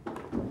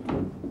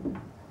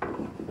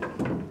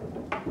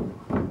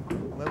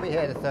 When we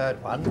hear the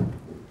third one,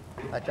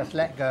 I just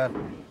let go,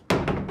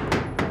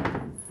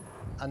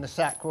 and the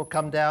sack will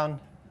come down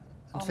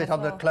and sit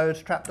on the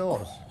closed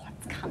trapdoors. Oh,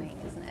 that's cunning,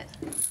 isn't it?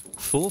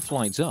 4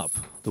 flights up,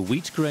 the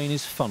wheat grain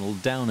is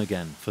funneled down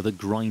again for the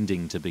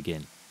grinding to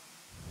begin.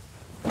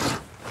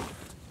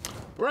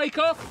 Break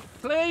off,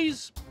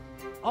 please.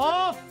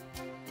 Off!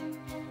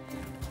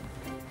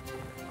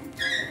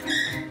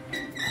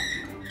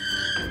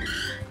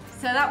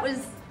 So that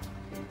was...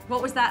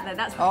 What was that then?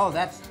 That's... Oh,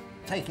 that's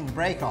taking the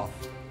brake off.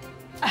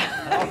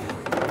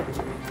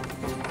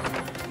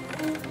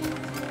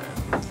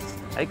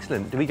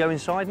 Excellent. Do we go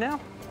inside now?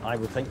 I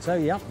would think so,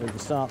 yeah. We can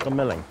start the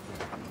milling.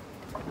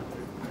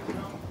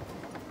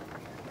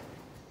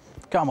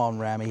 Come on,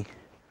 Rammy.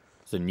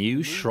 The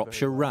new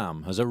Shropshire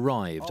ram has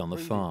arrived on the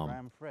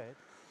farm.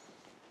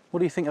 What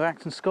do you think of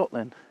Acton Scott,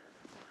 then?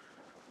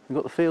 We've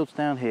got the fields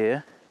down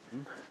here.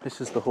 This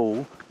is the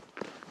hall.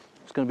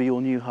 It's going to be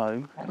your new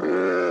home.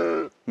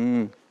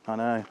 I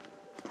know.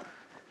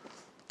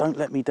 Don't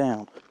let me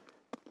down.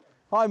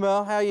 Hi,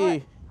 Merle, how are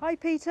you? Hi,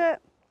 Peter.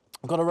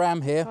 I've got a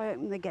ram here. I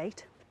open the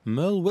gate.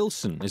 Merle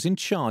Wilson is in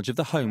charge of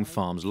the home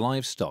farm's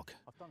livestock.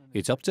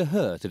 It's up to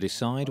her to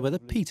decide whether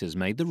Peter's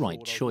made the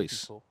right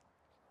choice.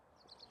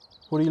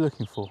 What are you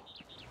looking for?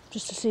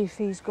 Just to see if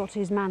he's got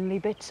his manly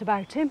bits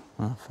about him.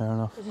 Oh, fair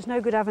enough. There's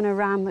no good having a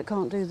ram that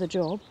can't do the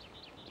job.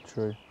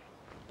 True.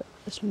 But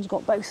this one's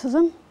got both of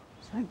them,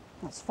 so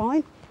that's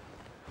fine.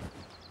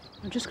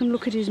 I'm just going to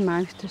look at his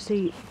mouth to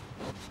see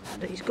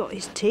that he's got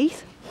his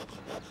teeth.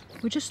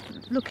 We're just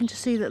looking to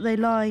see that they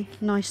lie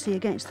nicely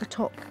against the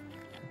top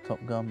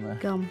gum there.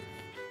 Gum.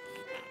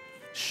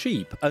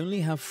 Sheep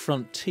only have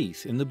front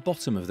teeth in the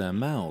bottom of their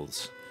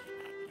mouths.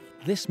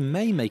 This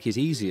may make it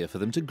easier for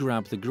them to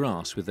grab the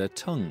grass with their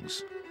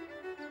tongues.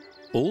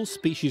 All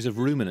species of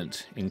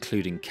ruminant,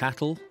 including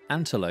cattle,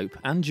 antelope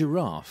and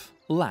giraffe,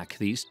 lack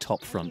these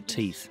top front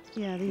teeth.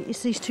 Yeah,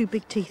 it's these two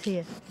big teeth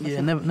here.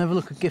 Yeah, never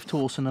look a gift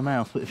horse in the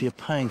mouth, but if you're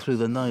paying through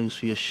the nose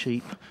for your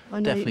sheep,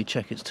 definitely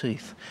check its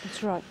teeth.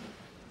 That's right.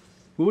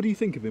 Well, what do you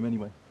think of him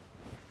anyway?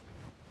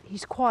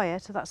 He's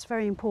quiet, that's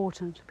very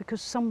important,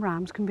 because some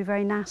rams can be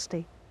very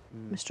nasty.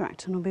 Mr.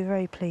 Acton will be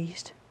very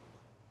pleased.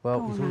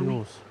 Well, Go it's on, all Mammy.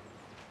 yours.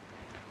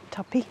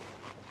 Tuppy.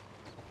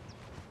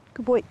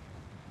 Good boy.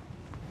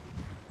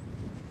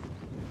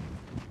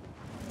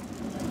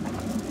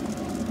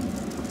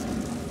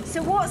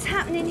 So what's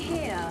happening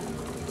here?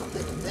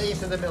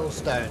 These are the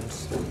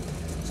millstones.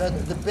 So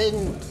the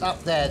bin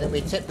up there that we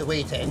tip the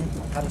wheat in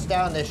comes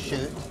down this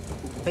chute,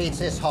 feeds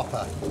this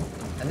hopper.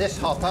 And this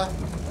hopper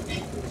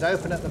is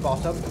open at the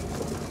bottom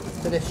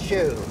to this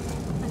shoe.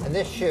 And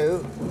this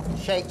shoe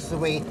shakes the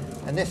wheat,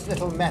 and this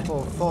little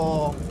metal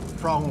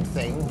four-pronged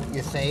thing,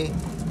 you see,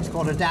 is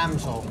called a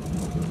damsel.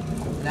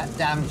 And that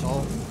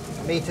damsel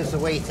meters the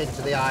wheat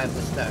into the eye of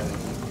the stone.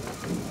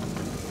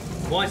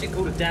 Why is it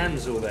called a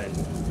damsel then?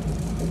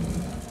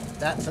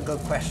 That's a good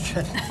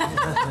question.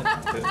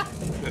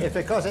 It's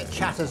because it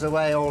chatters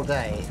away all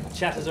day.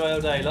 Chatters away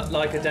all day,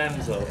 like a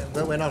damsel.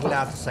 But we're not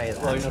allowed to say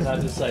that. Well, you're not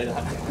allowed to say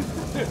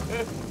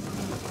that.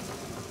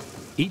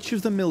 Each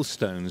of the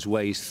millstones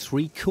weighs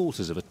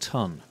 3/4 of a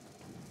ton.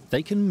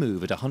 They can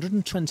move at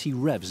 120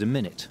 revs a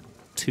minute,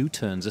 2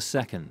 turns a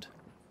second.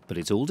 But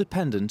it's all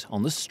dependent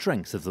on the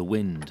strength of the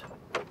wind.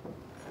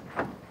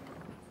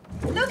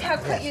 Look how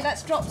quickly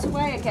that's dropped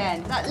away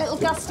again. That little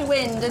gust of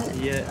wind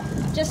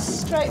and just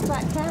straight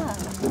back down.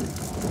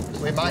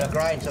 We might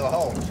grind to a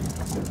halt.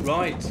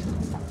 Right.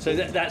 So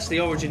that's the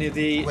origin of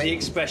the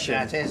expression.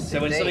 That is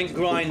so when indeed. something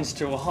grinds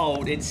to a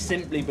halt, it's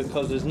simply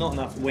because there's not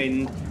enough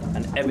wind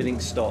and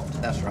everything's stopped.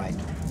 That's right.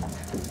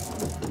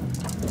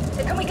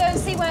 So can we go and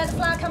see where the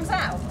flour comes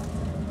out?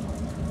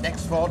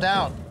 Next floor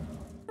down.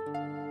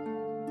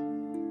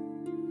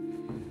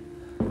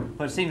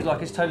 Well, it seems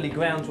like it's totally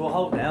ground to a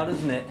halt now,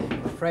 doesn't it?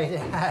 I'm afraid it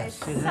has.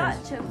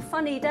 Such a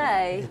funny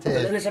day. It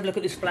is. Let's have a look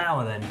at this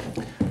flour then.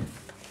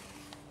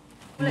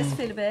 Well, let's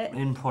feel a bit.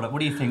 In product. What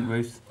do you think,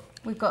 Ruth?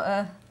 We've got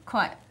a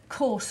quite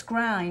coarse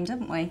grind,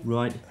 haven't we?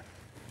 Right.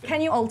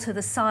 Can you alter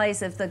the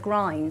size of the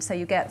grind so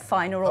you get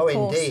finer or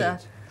coarser?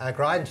 Indeed. Our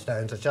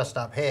grindstones are just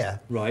up here.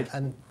 Right.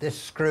 And this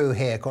screw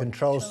here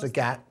controls the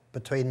gap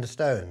between the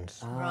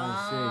stones.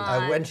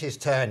 I When she's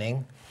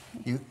turning,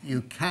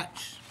 you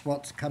catch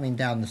what's coming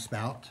down the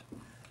spout,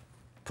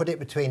 put it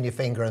between your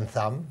finger and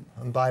thumb,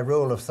 and by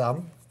rule of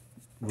thumb...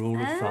 Rule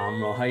of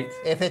thumb, right.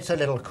 If it's a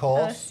little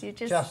coarse, you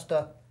just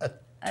a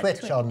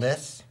twitch on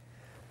this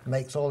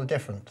makes all the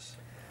difference.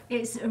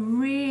 It's a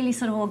really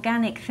sort of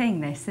organic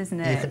thing, this, isn't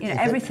it?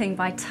 Everything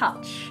by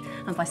touch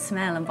and by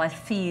smell and by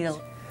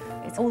feel.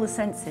 It's all the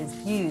senses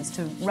used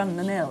to run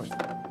the mill.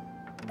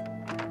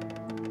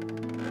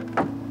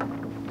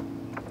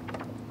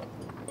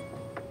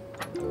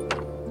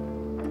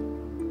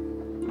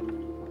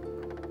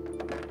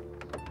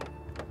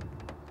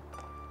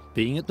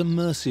 Being at the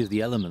mercy of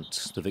the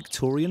elements, the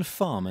Victorian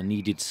farmer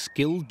needed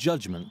skilled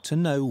judgment to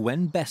know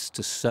when best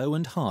to sow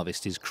and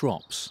harvest his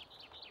crops.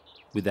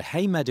 With the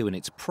hay meadow in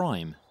its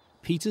prime,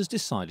 Peter's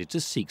decided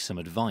to seek some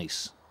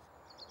advice.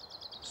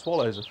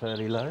 Swallows are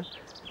fairly low.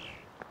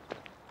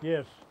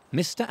 Yes.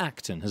 Mr.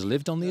 Acton has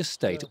lived on the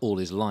estate all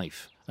his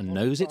life and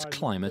knows its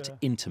climate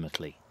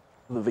intimately.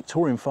 The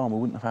Victorian farmer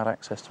wouldn't have had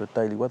access to a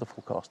daily weather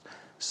forecast.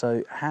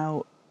 So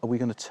how are we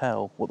going to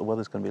tell what the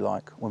weather's going to be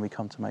like when we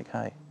come to make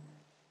hay?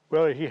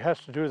 Well, he has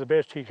to do the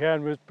best he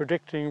can with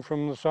predicting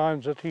from the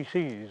signs that he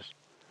sees.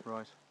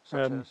 Right.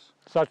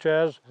 Such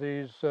as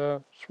these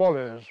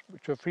swallows,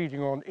 which are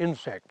feeding on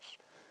insects,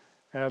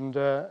 and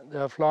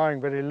they're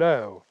flying very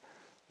low.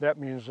 That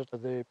means that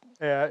the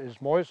air is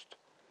moist.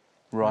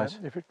 Right.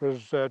 If it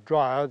was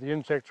drier, the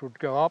insects would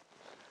go up,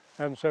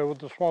 and so would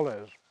the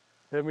swallows.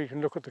 Then we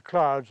can look at the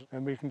clouds,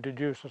 and we can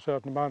deduce a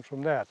certain amount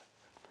from that.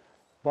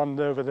 One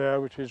over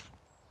there, which is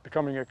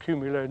becoming a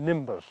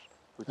cumulonimbus.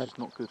 Which is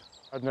not good.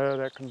 And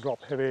that can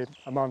drop heavy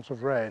amounts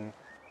of rain.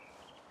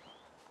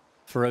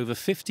 For over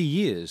 50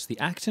 years, the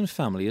Acton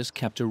family has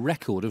kept a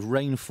record of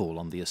rainfall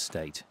on the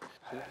estate.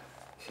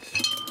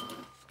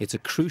 It's a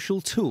crucial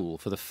tool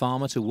for the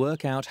farmer to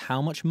work out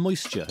how much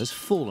moisture has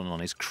fallen on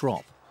his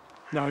crop.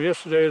 Now,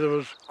 yesterday there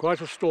was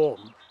quite a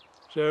storm,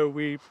 so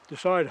we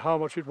decide how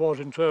much it was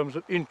in terms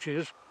of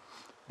inches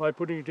by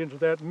putting it into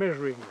that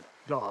measuring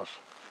glass.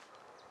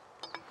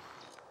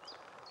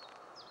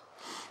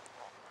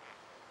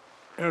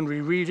 And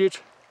we read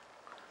it,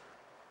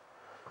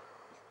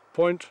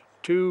 0.29.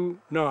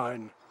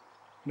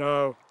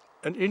 Now,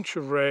 an inch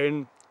of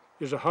rain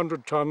is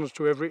 100 tonnes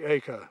to every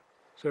acre.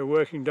 So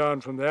working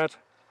down from that,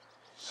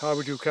 how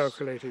would you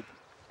calculate it?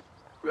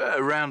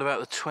 Around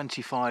about the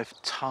 25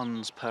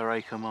 tonnes per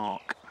acre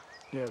mark.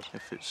 Yes.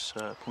 If it's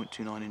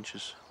 0.29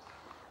 inches.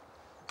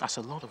 That's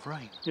a lot of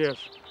rain. Yes,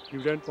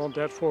 you don't want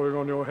that falling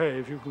on your hay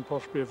if you can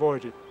possibly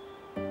avoid it.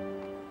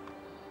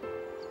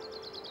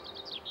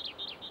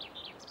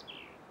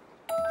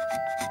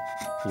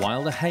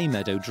 While the hay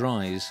meadow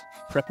dries,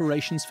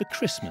 preparations for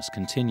Christmas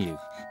continue.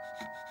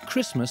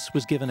 Christmas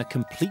was given a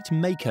complete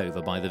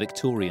makeover by the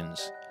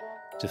Victorians.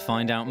 To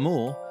find out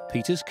more,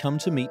 Peter's come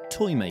to meet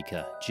toy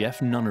maker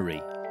Jeff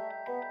Nunnery.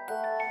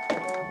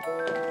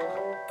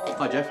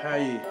 Hi Jeff, how are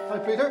you? Hi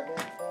Peter,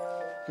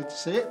 good to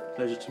see you.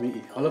 Pleasure to meet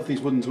you. I love these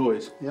wooden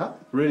toys. Yeah.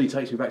 Really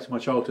takes me back to my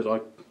childhood.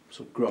 I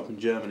sort of grew up in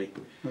Germany.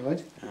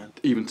 Right. And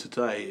even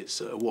today it's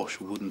a wash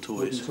of wooden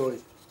toys. Wooden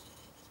toy.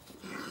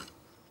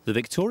 The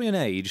Victorian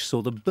age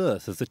saw the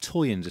birth of the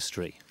toy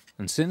industry,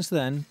 and since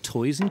then,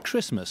 toys and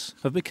Christmas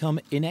have become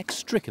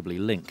inextricably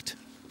linked.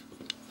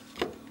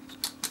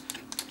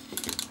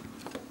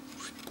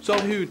 So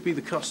who would be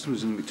the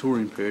customers in the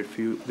Victorian period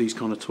for these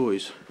kind of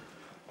toys?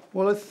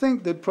 Well, I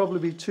think there'd probably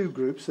be two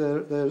groups.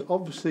 There's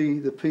obviously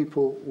the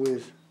people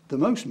with the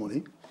most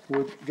money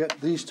would get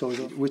these toys,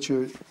 which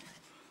are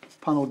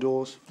panel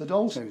doors, the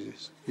dolls'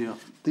 houses. Yeah.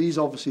 These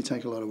obviously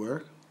take a lot of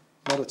work,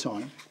 a lot of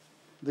time.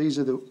 These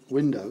are the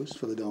windows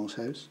for the doll's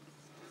house,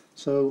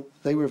 so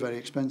they were very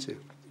expensive.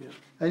 Yeah.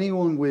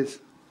 Anyone with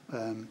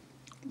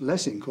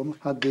less income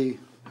had the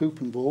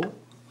hoop and ball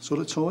sort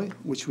of toy,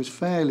 which was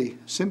fairly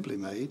simply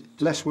made,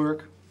 less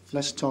work,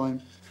 less time,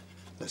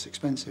 less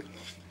expensive.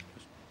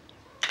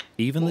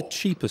 Even the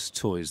cheapest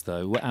toys,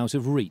 though, were out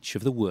of reach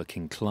of the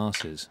working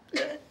classes.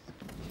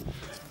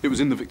 It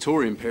was in the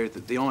Victorian period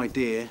that the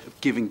idea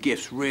of giving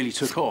gifts really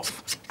took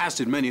off, as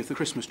did many of the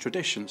Christmas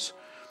traditions.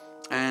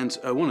 And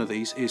one of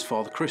these is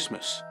Father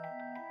Christmas.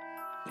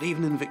 But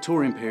even in the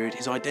Victorian period,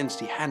 his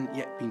identity hadn't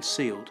yet been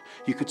sealed.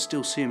 You could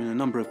still see him in a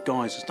number of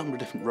guises, a number of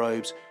different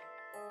robes.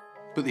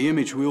 But the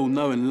image we all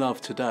know and love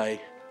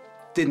today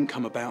didn't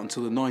come about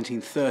until the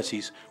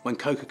 1930s, when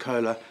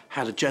Coca-Cola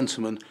had a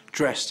gentleman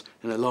dressed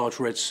in a large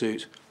red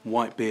suit,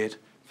 white beard,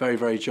 very,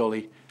 very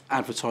jolly,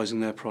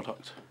 advertising their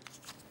product.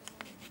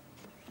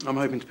 I'm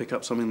hoping to pick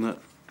up something that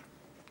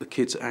the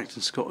kids at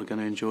Acton Scott are going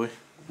to enjoy.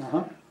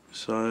 Uh-huh.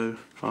 So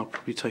I'll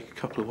probably take a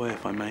couple away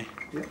if I may.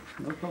 Yeah,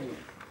 no problem.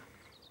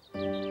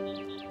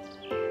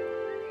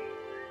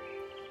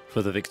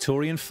 For the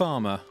Victorian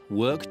farmer,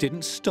 work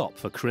didn't stop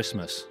for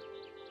Christmas.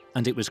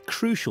 And it was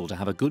crucial to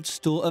have a good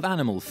store of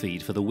animal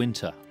feed for the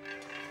winter.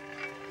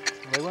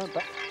 They won't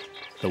back.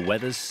 The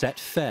weather's set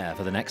fair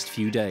for the next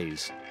few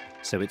days,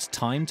 so it's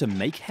time to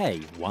make hay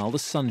while the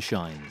sun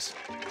shines.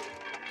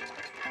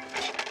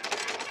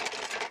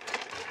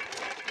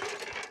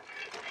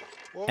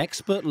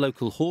 Expert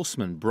local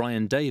horseman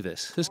Brian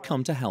Davis has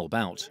come to help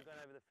out.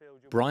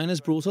 Brian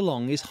has brought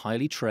along his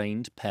highly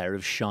trained pair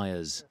of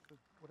shiers.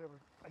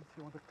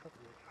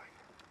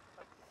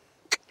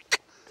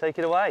 Take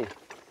it away.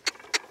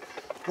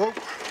 Whoa. And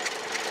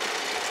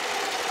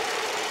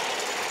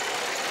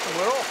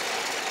we're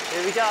off.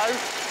 Here we go.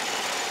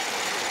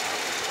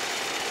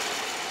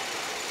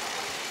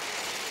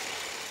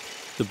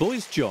 The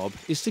boys' job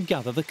is to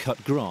gather the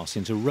cut grass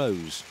into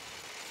rows.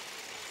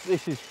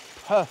 This is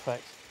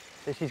perfect.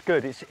 This is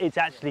good. It's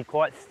actually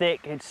quite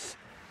thick. I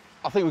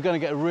think we're going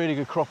to get a really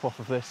good crop off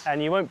of this.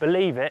 And you won't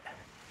believe it,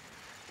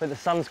 but the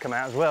sun's come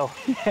out as well.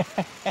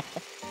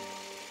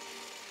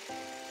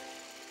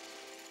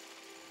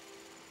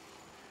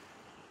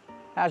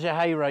 How's your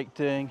hay rake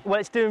doing?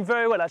 Well, it's doing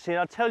very well, actually, and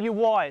I'll tell you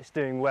why it's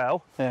doing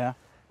well. Yeah.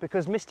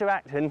 Because Mr.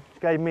 Acton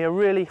gave me a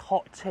really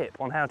hot tip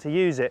on how to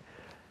use it.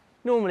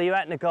 Normally, you're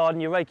out in the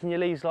garden, you're raking your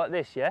leaves like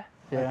this, yeah?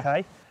 Yeah.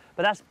 OK.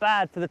 But that's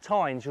bad for the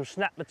tines. You'll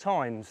snap the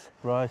tines.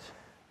 Right.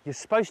 You're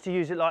supposed to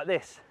use it like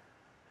this.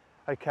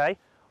 OK?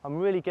 I'm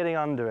really getting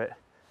under it.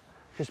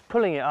 Just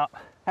pulling it up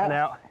and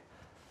out.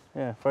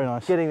 Yeah, very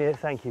nice. Getting it.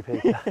 Thank you,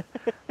 Peter.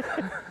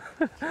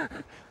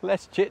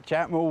 Less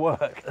chit-chat, more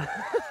work.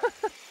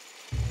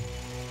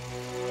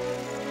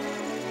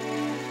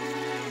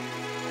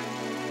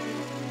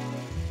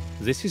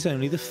 This is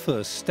only the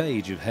first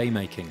stage of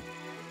haymaking.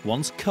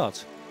 Once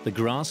cut, the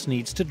grass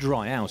needs to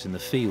dry out in the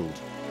field.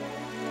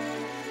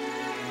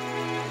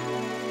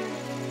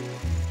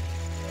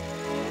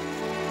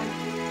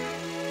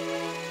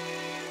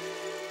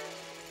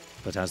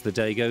 But as the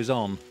day goes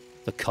on,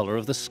 the colour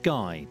of the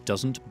sky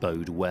doesn't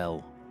bode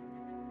well.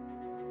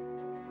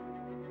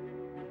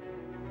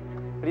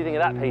 What do you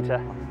think of that, Peter?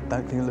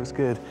 Don't think it looks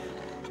good.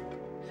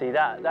 See,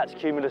 that's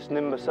cumulus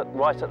nimbus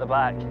right at the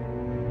back.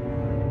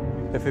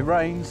 If it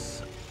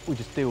rains, we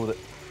just deal with it.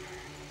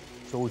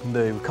 That's all we can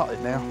do. We cut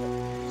it now.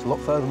 It's a lot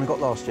further than we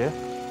got last year.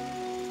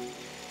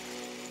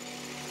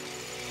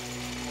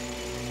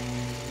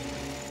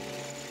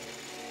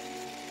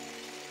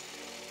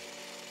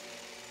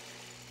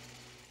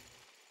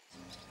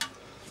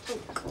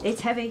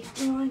 It's heavy.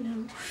 Oh, I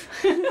know.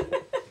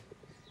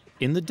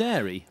 In the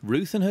dairy,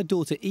 Ruth and her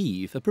daughter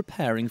Eve are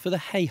preparing for the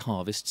hay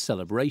harvest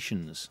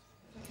celebrations.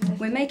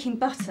 We're making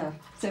butter.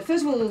 So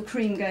first of all the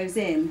cream goes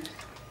in.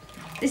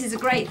 This is a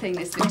great thing,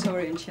 this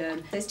Victorian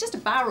churn. It's just a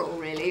barrel,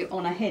 really,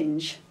 on a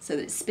hinge, so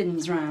that it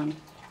spins round.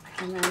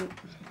 And then...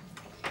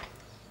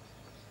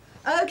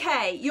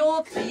 OK,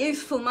 you're the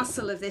youthful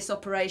muscle of this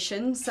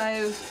operation,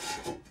 so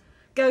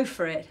go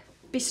for it.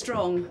 Be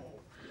strong.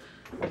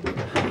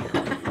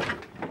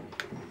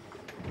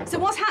 So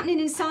what's happening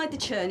inside the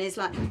churn is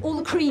like all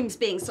the cream's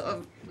being sort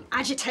of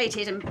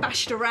agitated and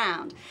bashed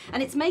around,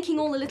 and it's making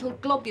all the little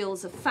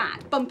globules of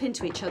fat bump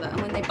into each other, and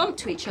when they bump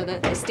to each other,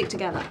 they stick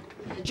together,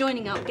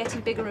 joining up,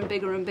 getting bigger and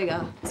bigger and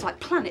bigger. It's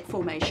like planet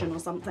formation or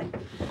something.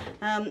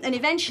 And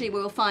eventually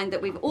we'll find that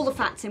we've all the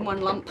fats in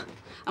one lump,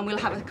 and we'll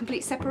have a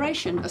complete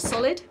separation, a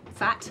solid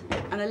fat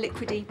and a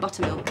liquidy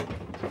buttermilk.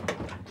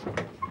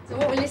 So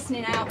what we're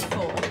listening out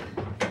for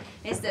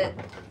is that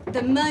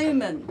the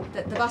moment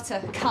that the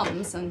butter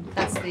comes, and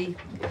that's the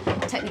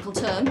technical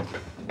term,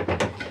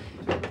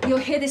 you'll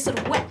hear this sort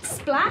of wet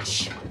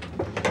splash,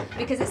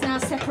 because it's now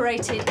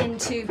separated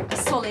into a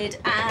solid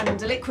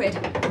and a liquid.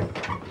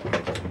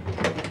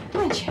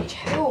 Might change.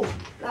 Oh,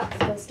 that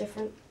feels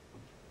different.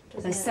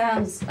 It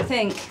sounds, I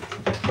think.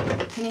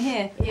 Can you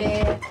hear?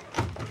 Yeah.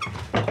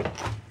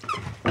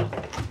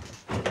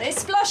 They're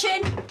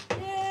sploshing.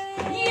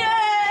 Yay!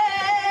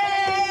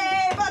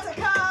 Yay! Butter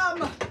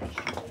come!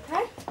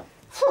 Okay.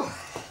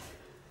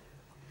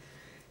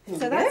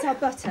 So that's our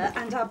butter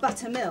and our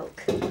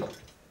buttermilk.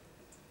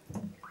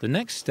 The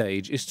next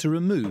stage is to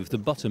remove the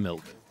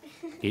buttermilk.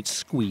 It's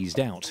squeezed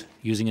out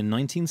using a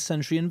 19th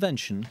century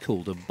invention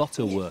called a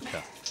butter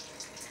worker.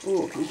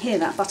 Oh, can you hear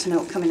that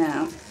buttermilk coming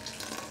out?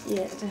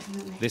 Yeah,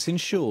 definitely. This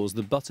ensures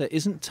the butter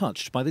isn't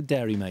touched by the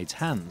dairymaid's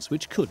hands,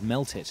 which could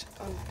melt it.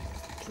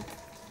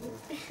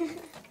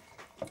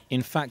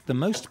 In fact, the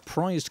most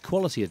prized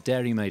quality a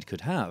dairymaid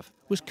could have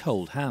was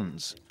cold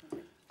hands.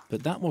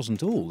 But that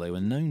wasn't all they were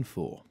known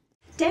for.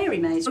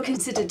 Dairymaids were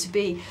considered to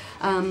be,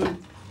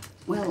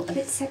 well, a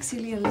bit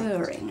sexually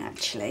alluring,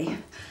 actually.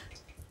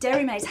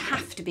 Dairymaids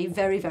have to be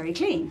very, very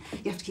clean.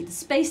 You have to keep the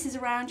spaces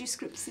around you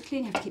scrupulously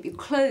clean. You have to keep your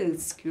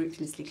clothes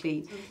scrupulously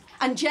clean.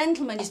 And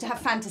gentlemen used to have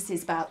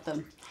fantasies about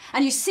them.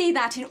 And you see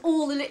that in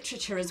all the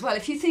literature as well.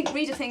 If you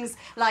read of things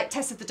like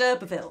Tess of the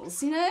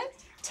D'Urbervilles, you know?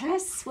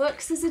 Tess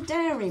works as a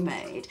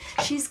dairymaid.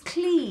 She's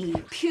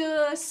clean,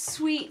 pure,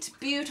 sweet,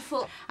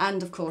 beautiful,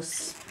 and, of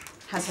course,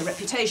 has her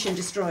reputation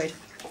destroyed.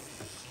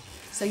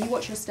 So you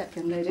watch your step,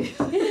 young lady.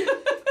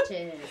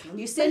 Cheers.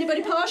 You see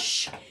anybody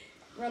posh?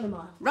 Run a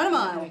mile. Run a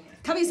mile.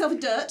 Cover yourself in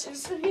dirt.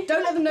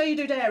 Don't let them know you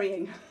do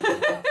dairying.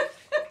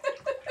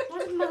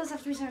 Why do mothers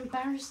have to be so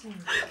embarrassing?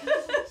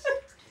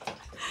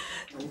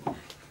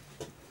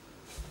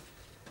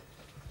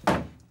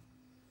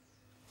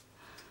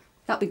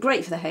 That'd be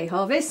great for the hay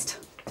harvest.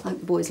 I hope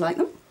the boys like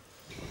them.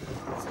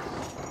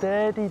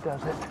 Steady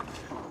does it.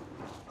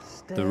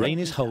 Steady. The rain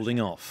is holding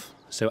off,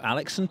 so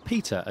Alex and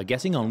Peter are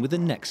getting on with the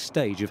next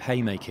stage of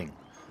haymaking,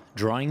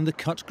 drying the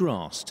cut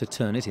grass to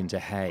turn it into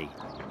hay.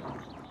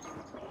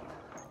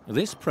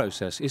 This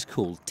process is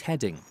called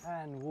tedding.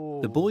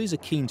 The boys are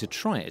keen to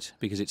try it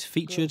because it's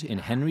featured in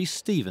Henry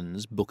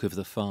Stevens' Book of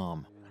the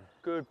Farm.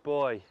 Good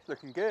boy.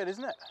 Looking good,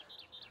 isn't it?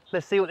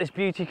 Let's see what this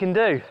beauty can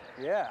do.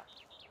 Yeah.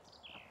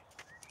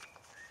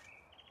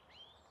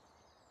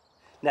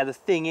 Now the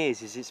thing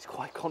is it's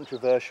quite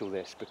controversial,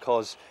 this,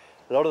 because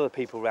a lot of the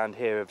people around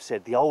here have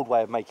said the old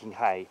way of making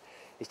hay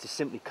is to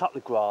simply cut the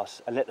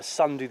grass and let the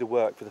sun do the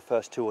work for the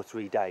first 2 or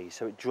 3 days.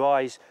 So it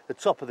dries the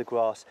top of the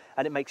grass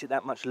and it makes it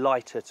that much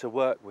lighter to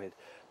work with.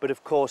 But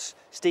of course,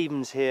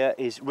 Stevens here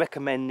is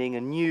recommending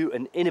a new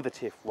and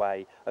innovative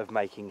way of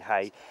making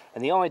hay.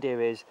 And the idea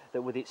is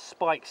that with its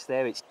spikes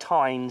there, its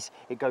tines,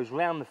 it goes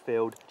round the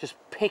field, just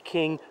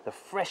picking the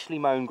freshly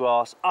mown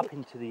grass up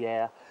into the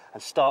air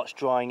and starts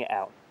drying it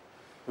out.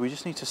 We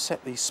just need to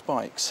set these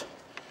spikes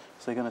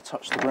so they're going to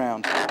touch the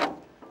ground.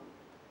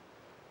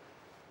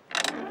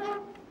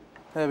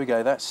 There we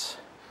go, that's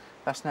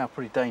now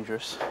pretty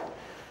dangerous.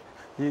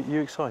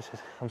 You excited?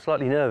 I'm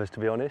slightly nervous, to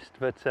be honest,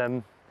 but...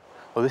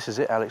 Well, this is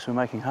it, Alex, we're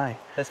making hay.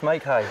 Let's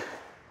make hay.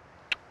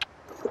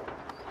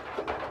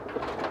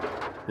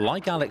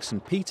 Like Alex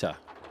and Peter,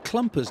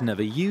 Clumper's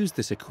never used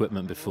this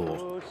equipment before.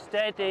 Oh,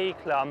 steady,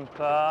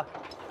 Clumper.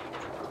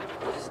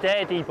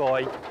 Steady,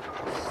 boy.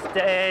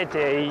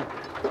 Steady.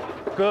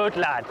 Good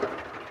lad.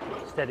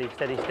 Steady,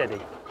 steady, steady.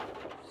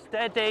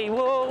 Steady.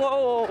 Whoa,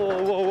 whoa,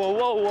 whoa, whoa,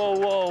 whoa, whoa,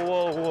 whoa,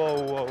 whoa,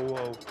 whoa, whoa,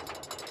 whoa.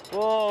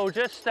 Whoa,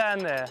 just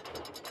stand there.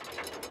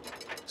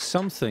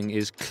 Something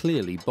is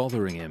clearly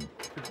bothering him.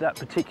 That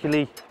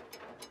particularly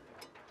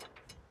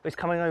It's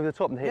coming over the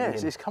top and hitting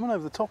him. It's coming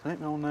over the top and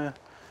hitting on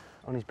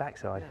his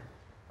backside. Yeah.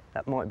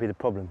 That might be the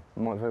problem.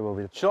 It might very well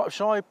be.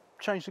 Shall I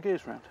change the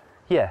gears round?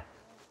 Yeah.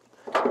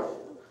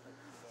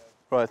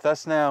 Right,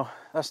 that's now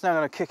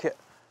going to kick it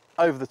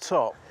over the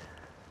top.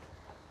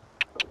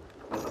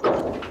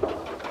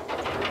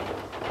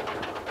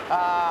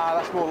 Ah,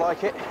 that's more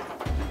like it.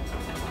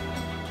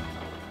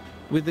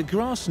 With the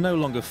grass no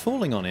longer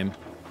falling on him,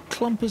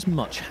 Clumper's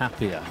much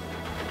happier.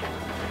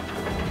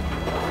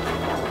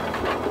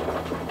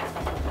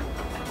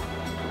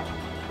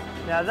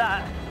 Now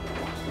that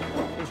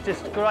is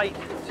just great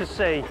to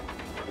see.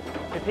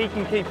 If he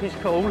can keep his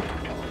cool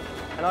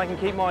and I can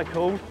keep my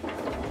cool,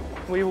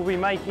 we will be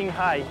making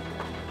hay.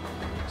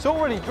 It's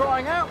already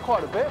drying out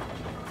quite a bit.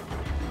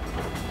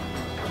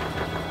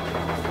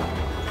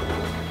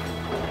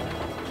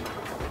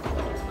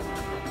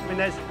 I mean,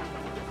 there's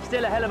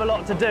still a hell of a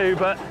lot to do,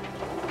 but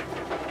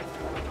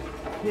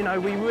you know,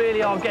 we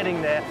really are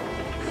getting there.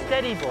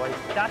 Steady, boys,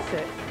 that's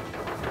it.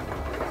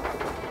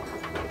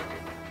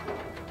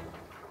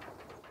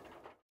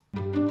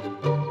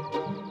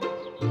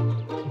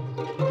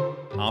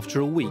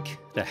 After a week,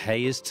 the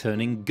hay is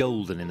turning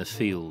golden in the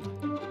field.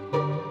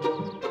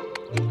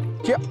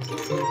 Yep.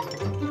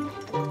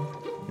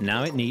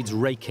 Now it needs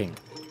raking,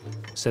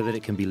 so that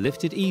it can be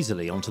lifted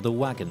easily onto the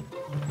wagon.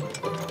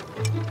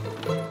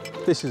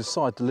 This is a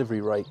side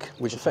delivery rake,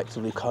 which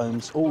effectively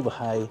combs all the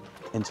hay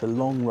into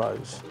long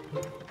rows.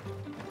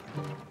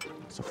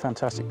 It's a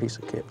fantastic piece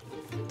of kit.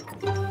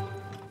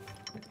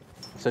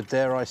 So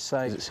dare I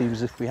say, it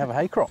seems as if we have a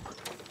hay crop.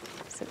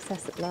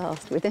 Success at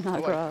last, within our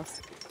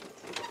grasp.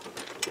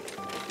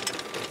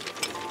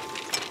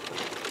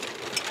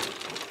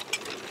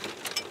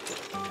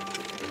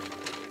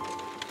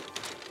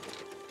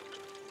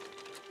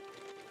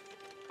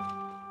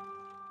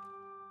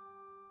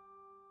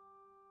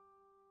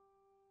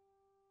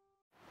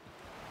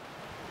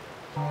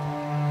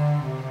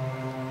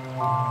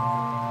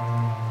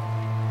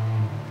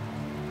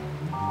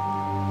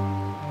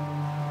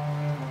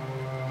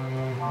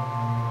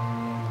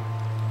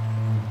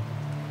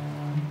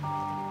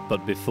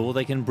 But before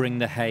they can bring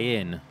the hay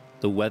in,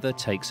 the weather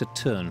takes a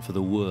turn for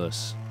the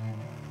worse.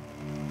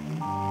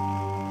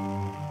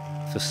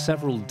 For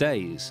several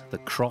days, the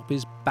crop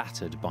is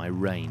battered by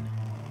rain.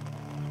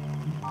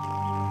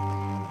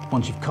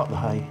 Once you've cut the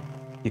hay,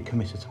 you're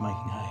committed to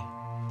making hay.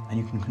 And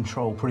you can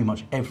control pretty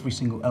much every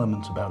single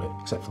element about it,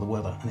 except for the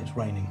weather, and it's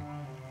raining.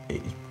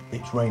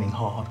 It's raining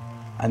hard.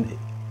 And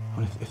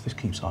if this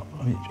keeps up,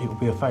 I mean, it will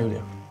be a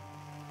failure.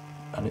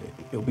 And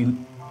it'll be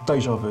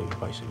déjà vu,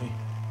 basically.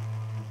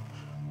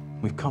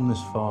 We've come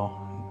this far,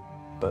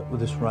 but with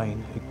this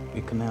rain,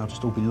 it can now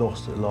just all be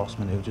lost at the last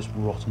minute. It'll just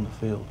rot in the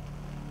field.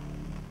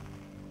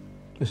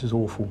 This is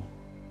awful.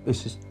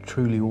 This is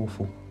truly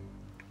awful.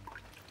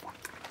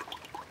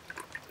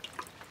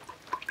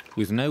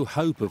 With no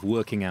hope of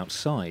working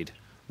outside,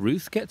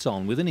 Ruth gets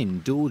on with an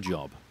indoor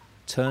job,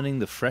 turning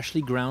the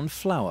freshly ground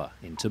flour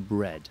into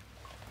bread.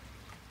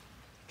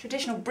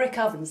 Traditional brick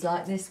ovens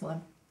like this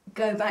one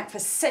go back for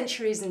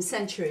centuries and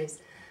centuries,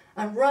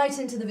 and right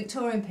into the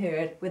Victorian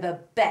period were the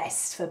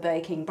best for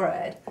baking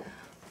bread.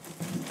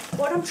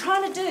 What I'm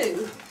trying to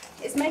do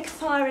is make a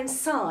fire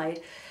inside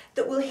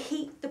that will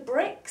heat the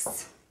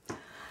bricks.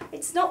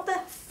 It's not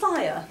the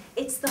fire,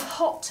 it's the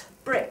hot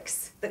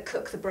bricks that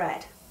cook the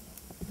bread.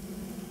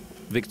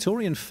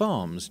 Victorian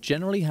farms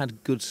generally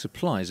had good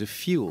supplies of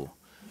fuel,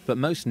 but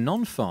most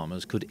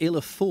non-farmers could ill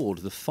afford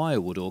the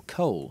firewood or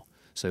coal,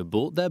 so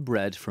bought their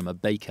bread from a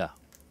baker.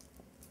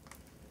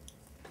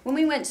 When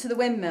we went to the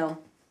windmill,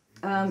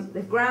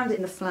 they've ground it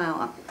in the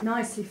flour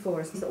nicely for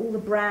us, so all the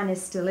bran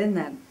is still in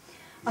them.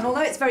 And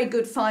although it's very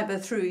good fibre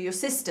through your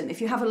system,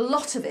 if you have a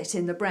lot of it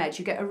in the bread,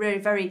 you get a very,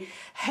 very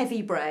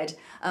heavy bread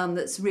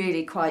that's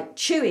really quite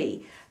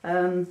chewy.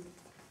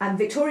 And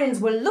Victorians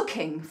were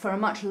looking for a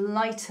much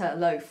lighter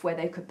loaf where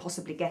they could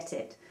possibly get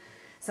it.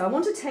 So I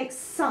want to take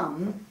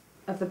some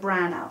of the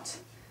bran out.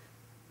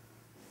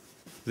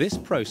 This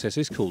process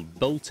is called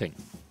bolting.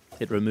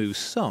 It removes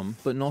some,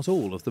 but not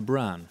all, of the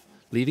bran,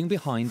 leaving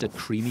behind a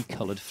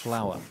creamy-coloured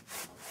flour.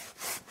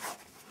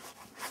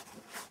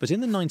 But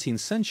in the 19th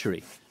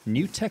century,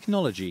 new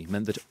technology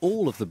meant that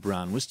all of the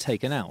bran was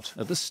taken out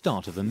at the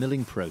start of the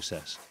milling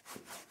process.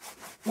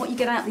 What you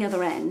get out the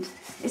other end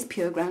is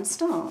pure ground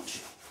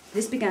starch.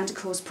 This began to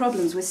cause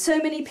problems with so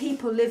many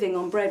people living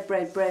on bread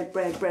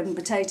and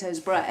potatoes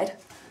bread.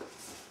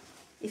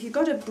 If you've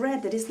got a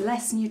bread that is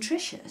less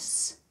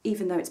nutritious,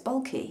 even though it's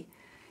bulky,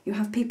 you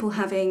have people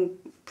having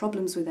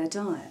problems with their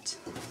diet.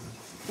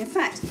 In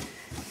fact,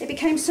 it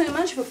became so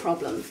much of a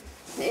problem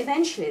that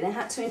eventually they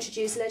had to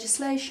introduce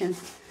legislation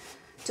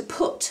to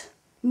put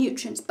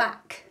nutrients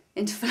back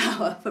into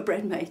flour for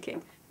bread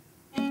making.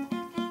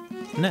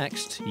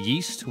 Next,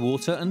 yeast,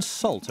 water and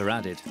salt are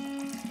added.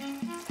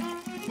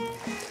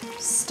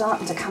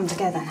 Starting to come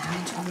together now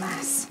into a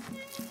mass.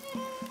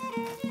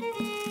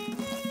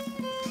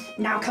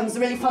 Now comes the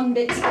really fun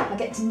bit. I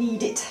get to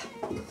knead it.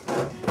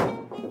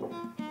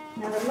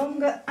 Now the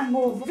longer and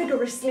more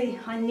vigorously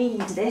I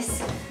knead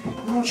this,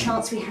 the more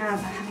chance we have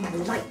of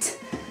having a light,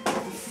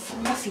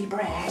 fluffy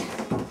bread.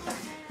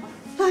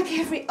 Like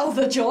every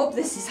other job,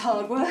 this is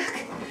hard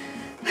work.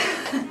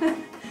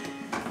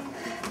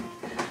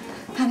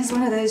 And it's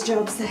one of those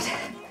jobs that,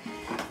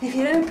 if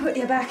you don't put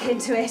your back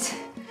into it,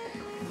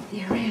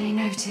 you really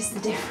notice the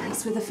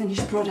difference with the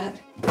finished product.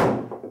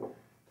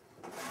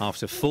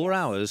 After 4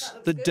 hours,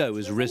 the dough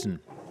has risen.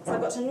 So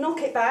I've got to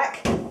knock it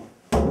back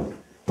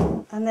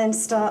and then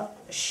start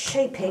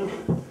shaping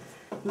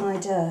my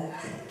dough.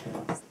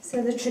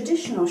 So the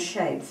traditional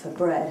shape for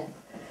bread,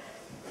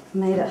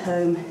 made at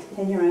home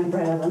in your own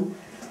bread oven,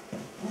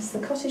 is the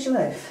cottage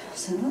loaf.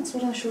 So that's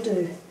what I shall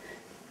do.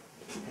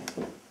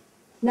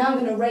 Now I'm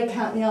going to rake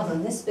out the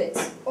oven. This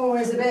bit's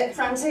always a bit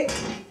frantic.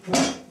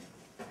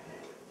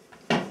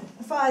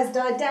 The fire's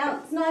died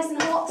down, it's nice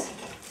and hot.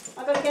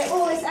 I've got to get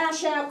all this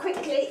ash out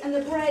quickly and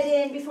the bread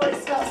in before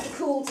it starts to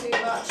cool too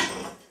much.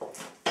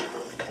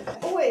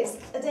 Always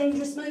a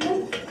dangerous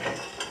moment,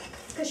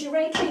 because you're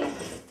raking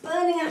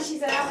burning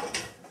ashes out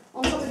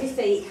on top of your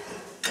feet.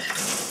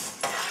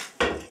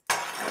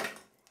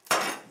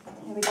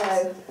 Here we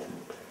go.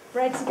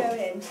 Bread to go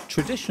in.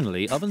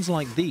 Traditionally, ovens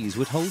like these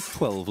would hold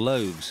 12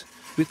 loaves,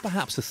 with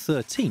perhaps a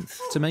 13th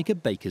to make a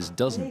baker's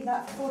dozen. Leave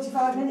that for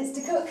 45 minutes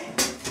to cook.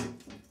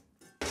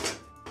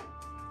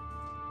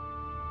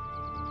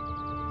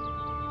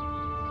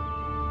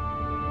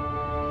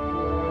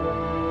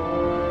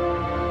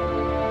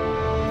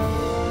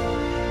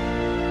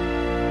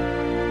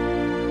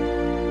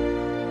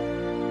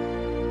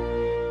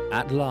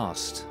 At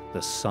last,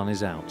 the sun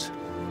is out.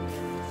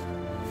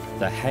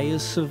 The hay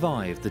has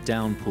survived the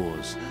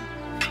downpours.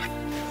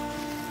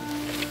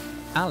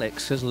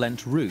 Alex has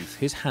lent Ruth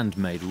his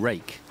handmade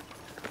rake,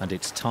 and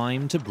it's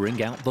time to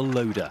bring out the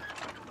loader.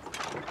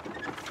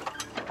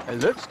 It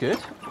looks good.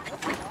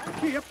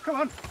 Yep, come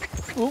on.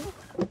 Ooh.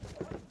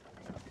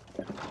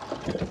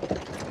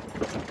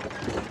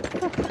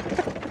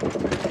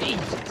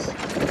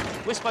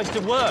 Jesus. We're supposed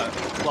to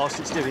work whilst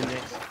it's doing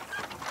this.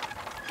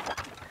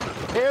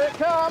 Here it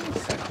comes!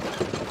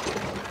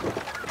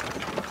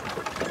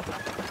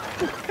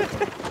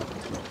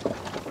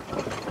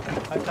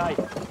 Okay.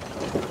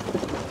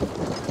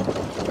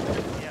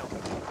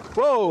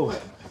 Whoa!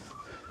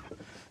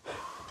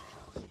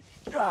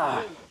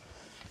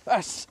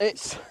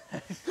 It's...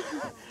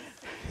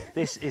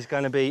 This is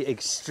going to be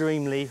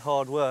extremely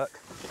hard work.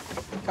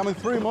 Coming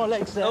through my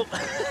legs there. Oh.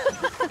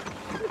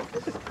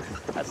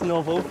 That's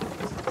novel.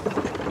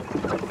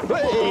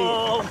 Hey!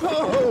 Oh.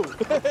 Oh.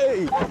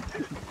 Hey!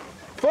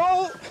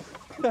 Full!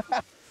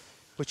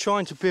 We're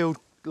trying to build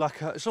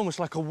like it's almost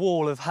like a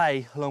wall of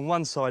hay along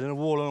one side and a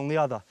wall along the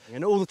other.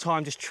 And all the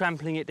time just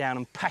trampling it down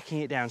and packing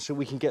it down so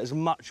we can get as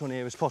much on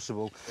here as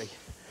possible.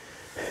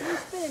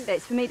 Spinning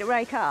bits for me to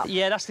rake up.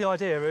 Yeah, that's the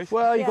idea, Ruth.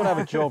 Well, you've got to have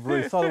a job,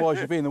 Ruth, otherwise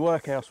you'd be in the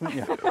workhouse,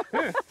 wouldn't you?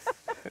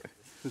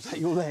 Was that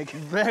your leg?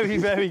 Very,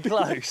 very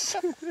close.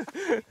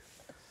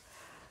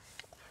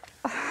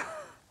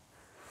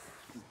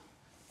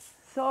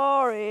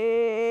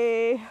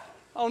 Sorry.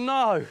 Oh,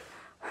 no.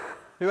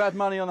 Who had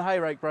money on the hay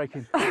rake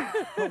breaking?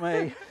 Not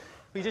me.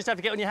 You just have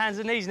to get on your hands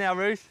and knees now,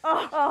 Ruth.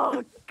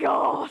 Oh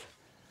God.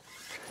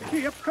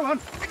 Yep, come on.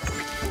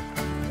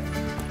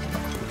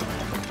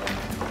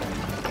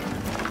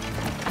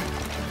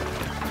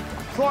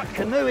 It's like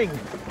canoeing.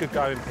 Good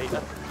going, Peter.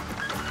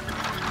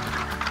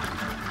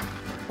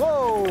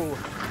 Whoa!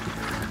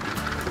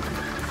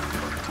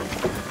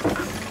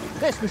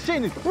 This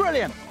machine is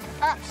brilliant.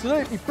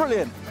 Absolutely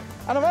brilliant.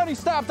 And I've only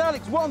stabbed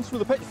Alex once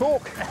with a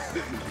pitchfork.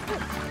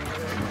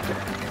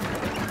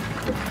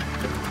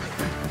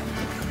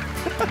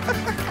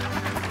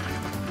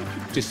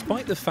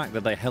 Despite the fact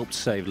that they helped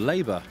save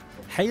labour,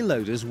 hay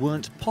loaders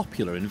weren't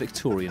popular in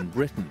Victorian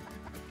Britain.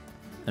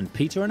 And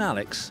Peter and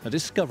Alex are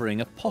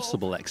discovering a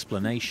possible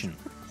explanation.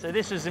 So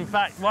this was, in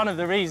fact, one of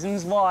the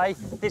reasons why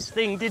this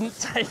thing didn't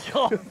take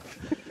off.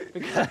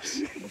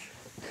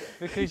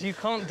 because you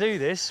can't do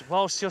this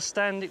whilst you're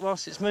standing,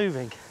 whilst it's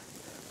moving.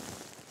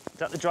 Is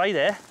that the dray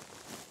there?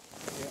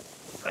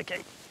 Yeah.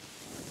 OK.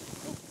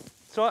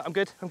 It's all right, I'm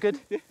good, I'm good.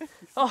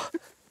 Oh,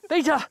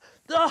 Peter!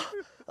 Oh.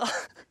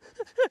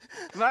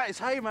 That is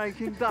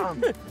haymaking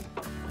done.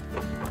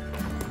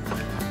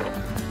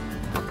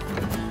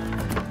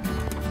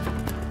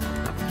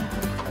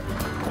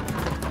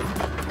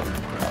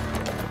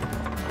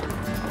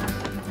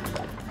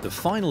 The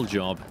final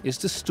job is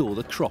to store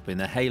the crop in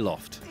the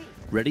hayloft,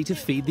 ready to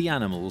feed the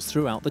animals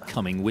throughout the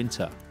coming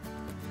winter.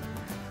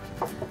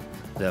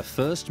 Their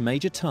first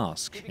major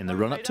task in the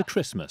run-up to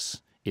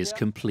Christmas is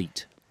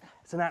complete.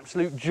 It's an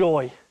absolute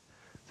joy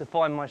to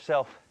find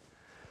myself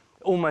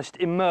almost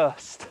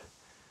immersed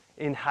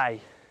in hay,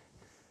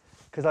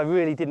 because I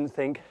really didn't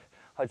think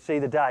I'd see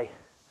the day.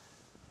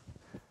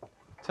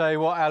 Tell you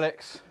what,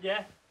 Alex.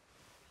 Yeah?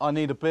 I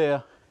need a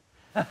beer.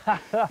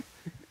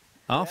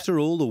 After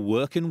all the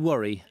work and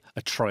worry,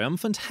 a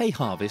triumphant hay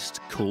harvest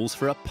calls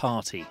for a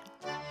party.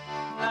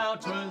 Now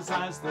 'twas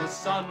as the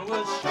sun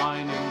was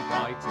shining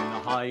bright in the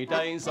high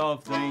days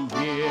of the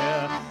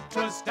year.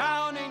 'Twas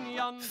down in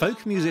yonder...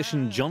 Folk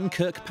musician John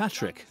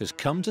Kirkpatrick has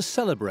come to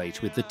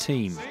celebrate with the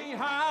team. See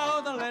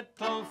how the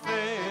little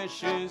fish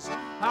bushes,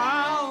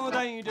 how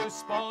they do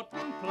sport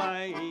and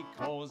play,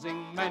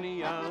 causing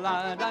many a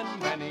lad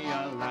and many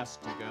a lass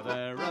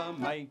together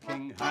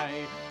a-making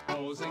hay,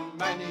 causing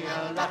many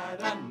a lad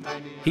and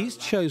many a... He's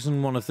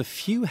chosen one of the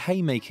few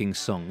haymaking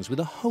songs with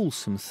a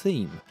wholesome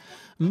theme.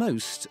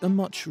 Most are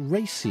much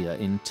racier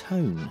in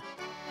tone.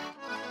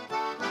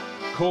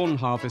 Corn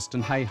harvest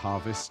and hay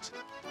harvest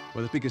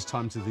were the biggest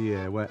times of the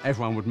year where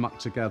everyone would muck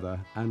together,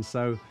 and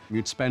so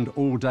you'd spend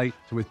all day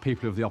with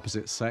people of the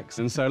opposite sex,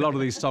 and so a lot of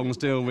these songs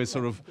deal with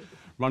sort of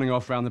running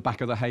off around the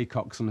back of the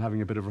haycocks and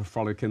having a bit of a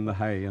frolic in the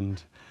hay,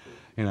 and,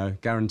 you know,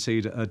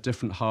 guaranteed a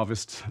different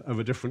harvest of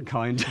a different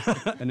kind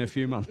in a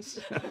few months.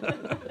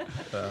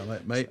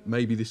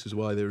 Maybe this is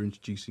why they're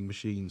introducing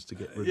machines to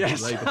get rid of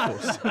Yes. the labour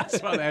force.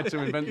 That's why they had to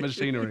invent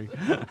machinery.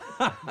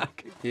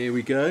 Here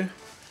we go.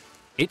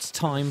 It's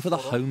time for the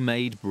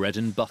homemade bread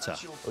and butter.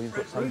 Oh, you've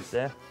got some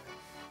there.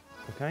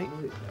 Okay.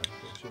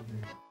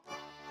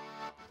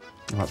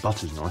 That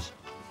butter's nice.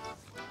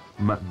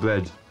 And that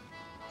bread.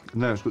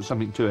 No, it's got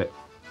something to it.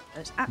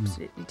 It's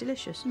absolutely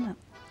delicious, isn't it?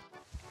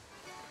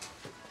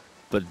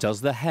 But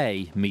does the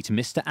hay meet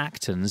Mr.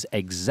 Acton's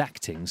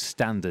exacting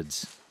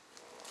standards?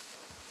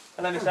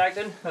 Hello, Mr.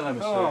 Acton. Hello,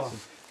 Mr. Acton.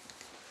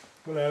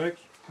 Well,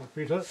 Alex,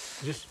 Peter,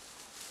 is this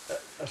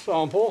a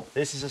sample?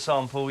 This is a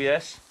sample,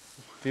 yes,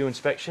 for your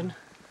inspection.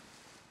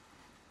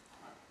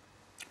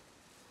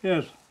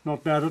 Yes,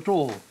 not bad at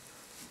all.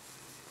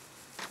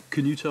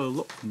 Can you tell a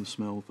lot from the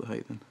smell of the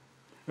hay, then?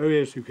 Oh,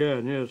 yes, you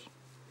can, yes.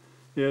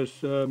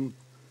 Yes,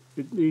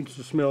 it needs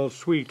to smell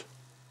sweet.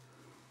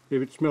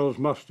 If it smells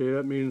musty,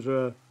 that means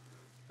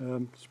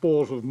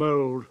spores of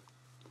mould,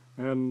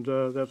 and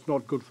that's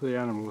not good for the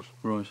animals.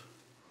 Right.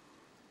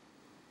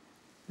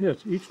 Yes,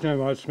 each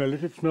time I smell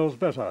it, it smells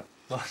better.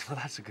 Well,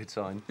 that's a good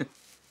sign.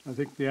 I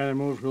think the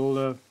animals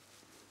will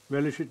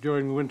relish it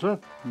during the winter.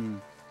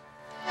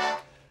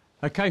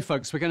 OK,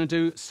 folks, we're going to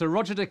do Sir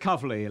Roger de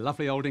Coverley, a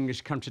lovely old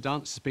English country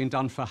dance. It's been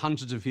done for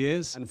hundreds of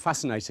years. And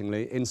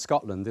fascinatingly, in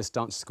Scotland, this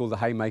dance is called the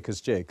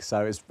Haymaker's Jig,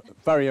 so it's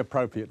very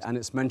appropriate. And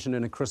it's mentioned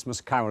in A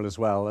Christmas Carol as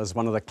well as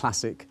one of the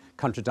classic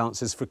country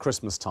dances for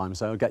Christmas time,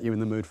 so it'll get you in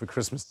the mood for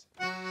Christmas.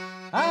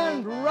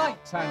 And right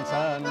hand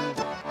turn.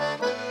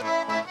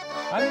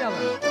 And the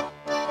other.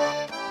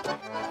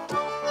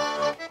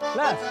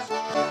 Left.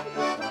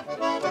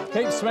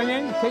 Keep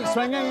swinging, keep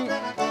swinging.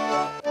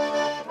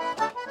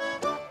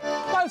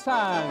 Both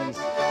hands.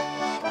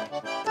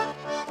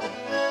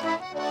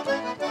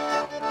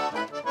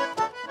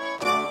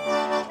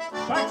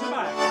 Back to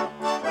back.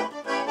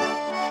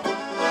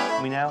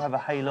 We now have a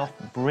hayloft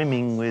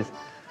brimming with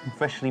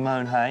freshly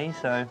mown hay,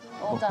 so...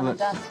 All done and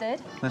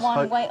dusted. let's One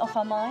hope- weight off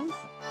our minds.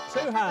 2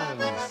 hands.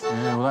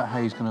 Yeah, well, that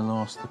hay's going to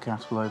last the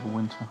cattle over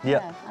winter.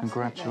 Yep. Yeah,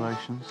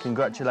 Congratulations.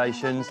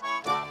 Congratulations.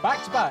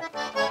 Back to back.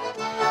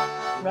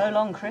 Roll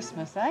on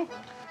Christmas, eh?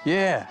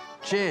 Yeah,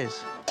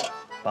 cheers.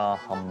 Bar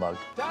humbug.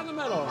 Down the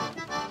middle.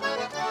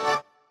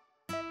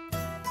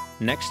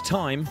 Next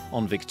time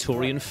on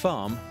Victorian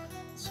Farm,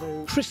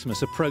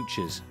 Christmas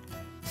approaches.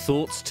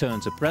 Thoughts turn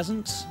to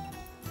presents,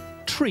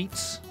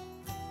 treats,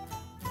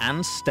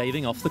 and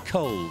staving off the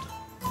cold.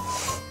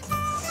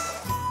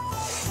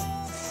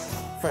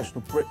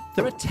 Professional brick.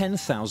 There are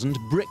 10,000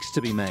 bricks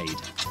to be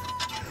made.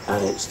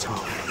 And it's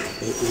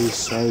tough. It is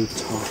so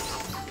tough.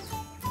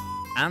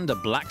 And a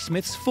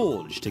blacksmith's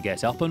forge to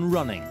get up and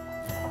running.